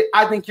change it.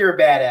 I think you're a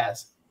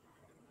badass.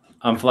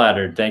 I'm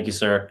flattered. Thank you,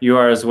 sir. You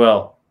are as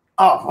well.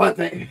 Oh, well,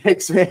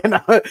 thanks,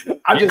 man.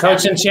 I'm just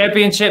coaching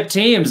championship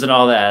teams and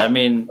all that. I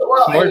mean,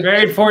 we're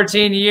married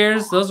 14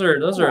 years. Those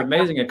are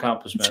amazing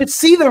accomplishments. You should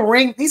see the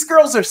ring. These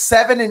girls are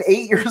 7 and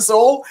 8 years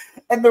old,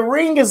 and the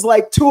ring is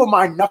like 2 of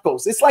my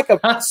knuckles. It's like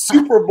a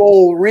Super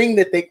Bowl ring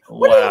that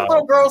what are these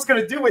little girls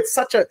gonna do with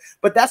such a?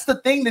 But that's the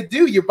thing to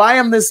do. You buy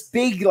them this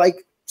big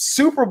like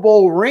Super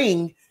Bowl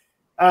ring.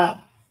 I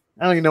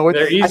don't even know what.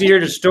 They're easier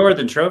to store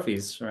than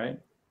trophies, right?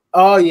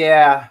 Oh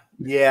yeah.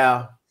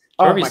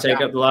 Trophies take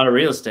up a lot of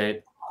real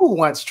estate. Who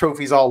wants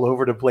trophies all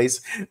over the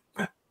place?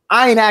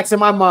 I ain't asking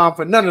my mom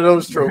for none of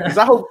those trophies.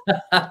 I hope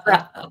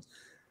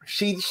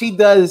she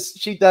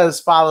does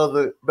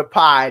follow the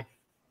pie.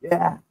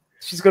 Yeah,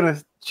 she's gonna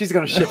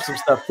ship some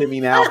stuff to me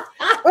now.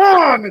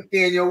 Oh,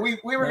 Nathaniel, we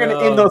were gonna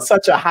end on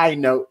such a high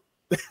note.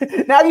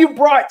 Now you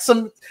brought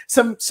some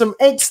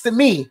angst to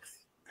me.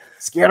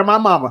 Scared of my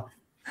mama.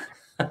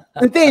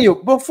 Nathaniel,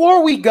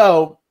 before we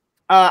go,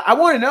 I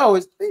want to know,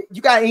 is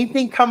you got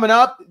anything coming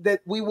up that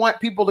we want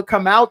people to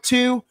come out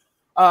to?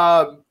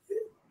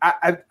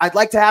 I'd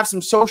like to have some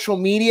social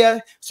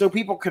media so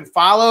people can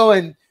follow,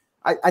 and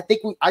I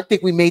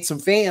think we made some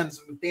fans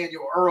of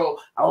Nathaniel Earl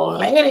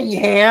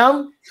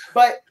Lanningham.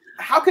 But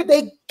how could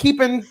they keep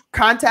in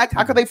contact?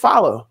 How could they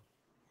follow?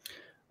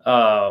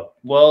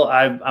 Well,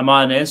 I'm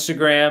on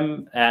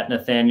Instagram at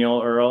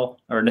Nathaniel Earl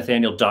or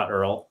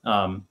Nathaniel.Earl.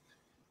 On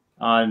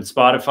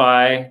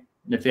Spotify,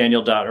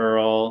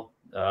 Nathaniel.Earl.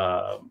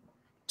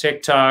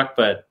 TikTok,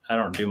 but I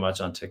don't do much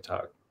on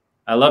TikTok.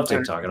 I love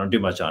TikTok. I don't do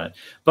much on it.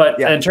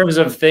 But in terms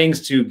of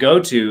things to go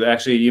to,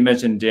 actually, you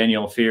mentioned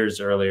Daniel Fears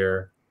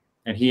earlier,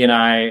 and he and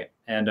I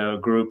and a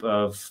group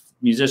of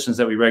musicians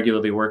that we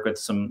regularly work with,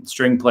 some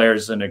string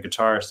players and a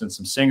guitarist and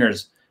some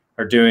singers,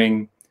 are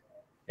doing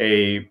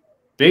a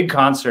big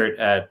concert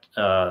at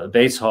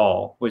Bates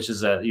Hall, which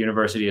is at the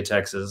University of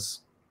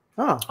Texas,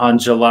 on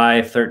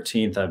July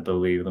 13th, I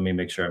believe. Let me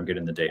make sure I'm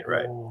getting the date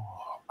right.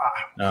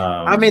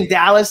 I'm in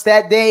Dallas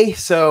that day,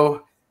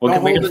 so we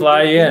can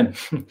fly you in.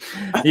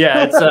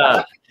 Yeah,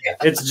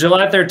 it's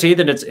July 13th,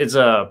 and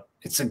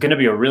it's going to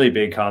be a really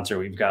big concert.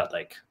 We've got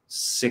like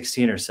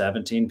 16 or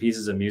 17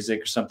 pieces of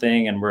music or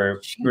something, and we're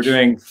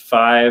doing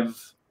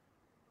 5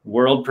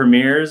 world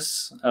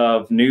premieres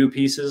of new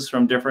pieces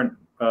from different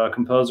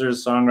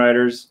composers,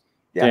 songwriters.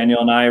 Yeah. Daniel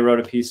and I wrote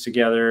a piece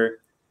together.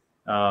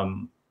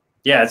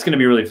 It's going to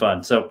be really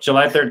fun. So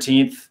July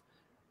 13th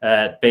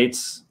at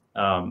Bates.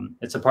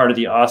 It's a part of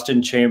the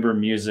Austin Chamber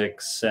Music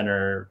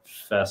Center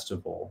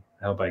Festival.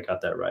 I hope I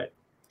got that right.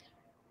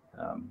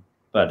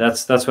 But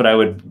that's what I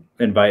would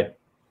invite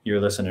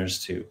your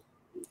listeners to.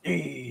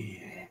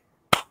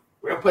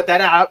 We're gonna put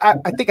that out.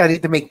 I think I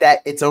need to make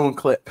that its own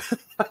clip.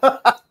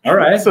 All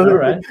right. So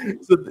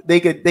they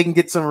can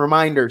get some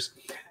reminders.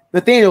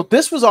 Nathaniel,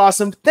 this was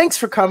awesome. Thanks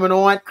for coming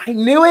on. I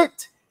knew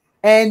it,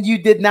 and you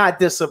did not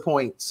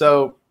disappoint.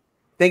 So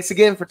thanks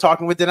again for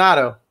talking with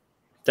Donato.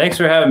 Thanks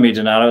for having me,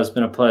 Donato. It's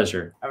been a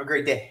pleasure. Have a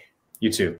great day. You too.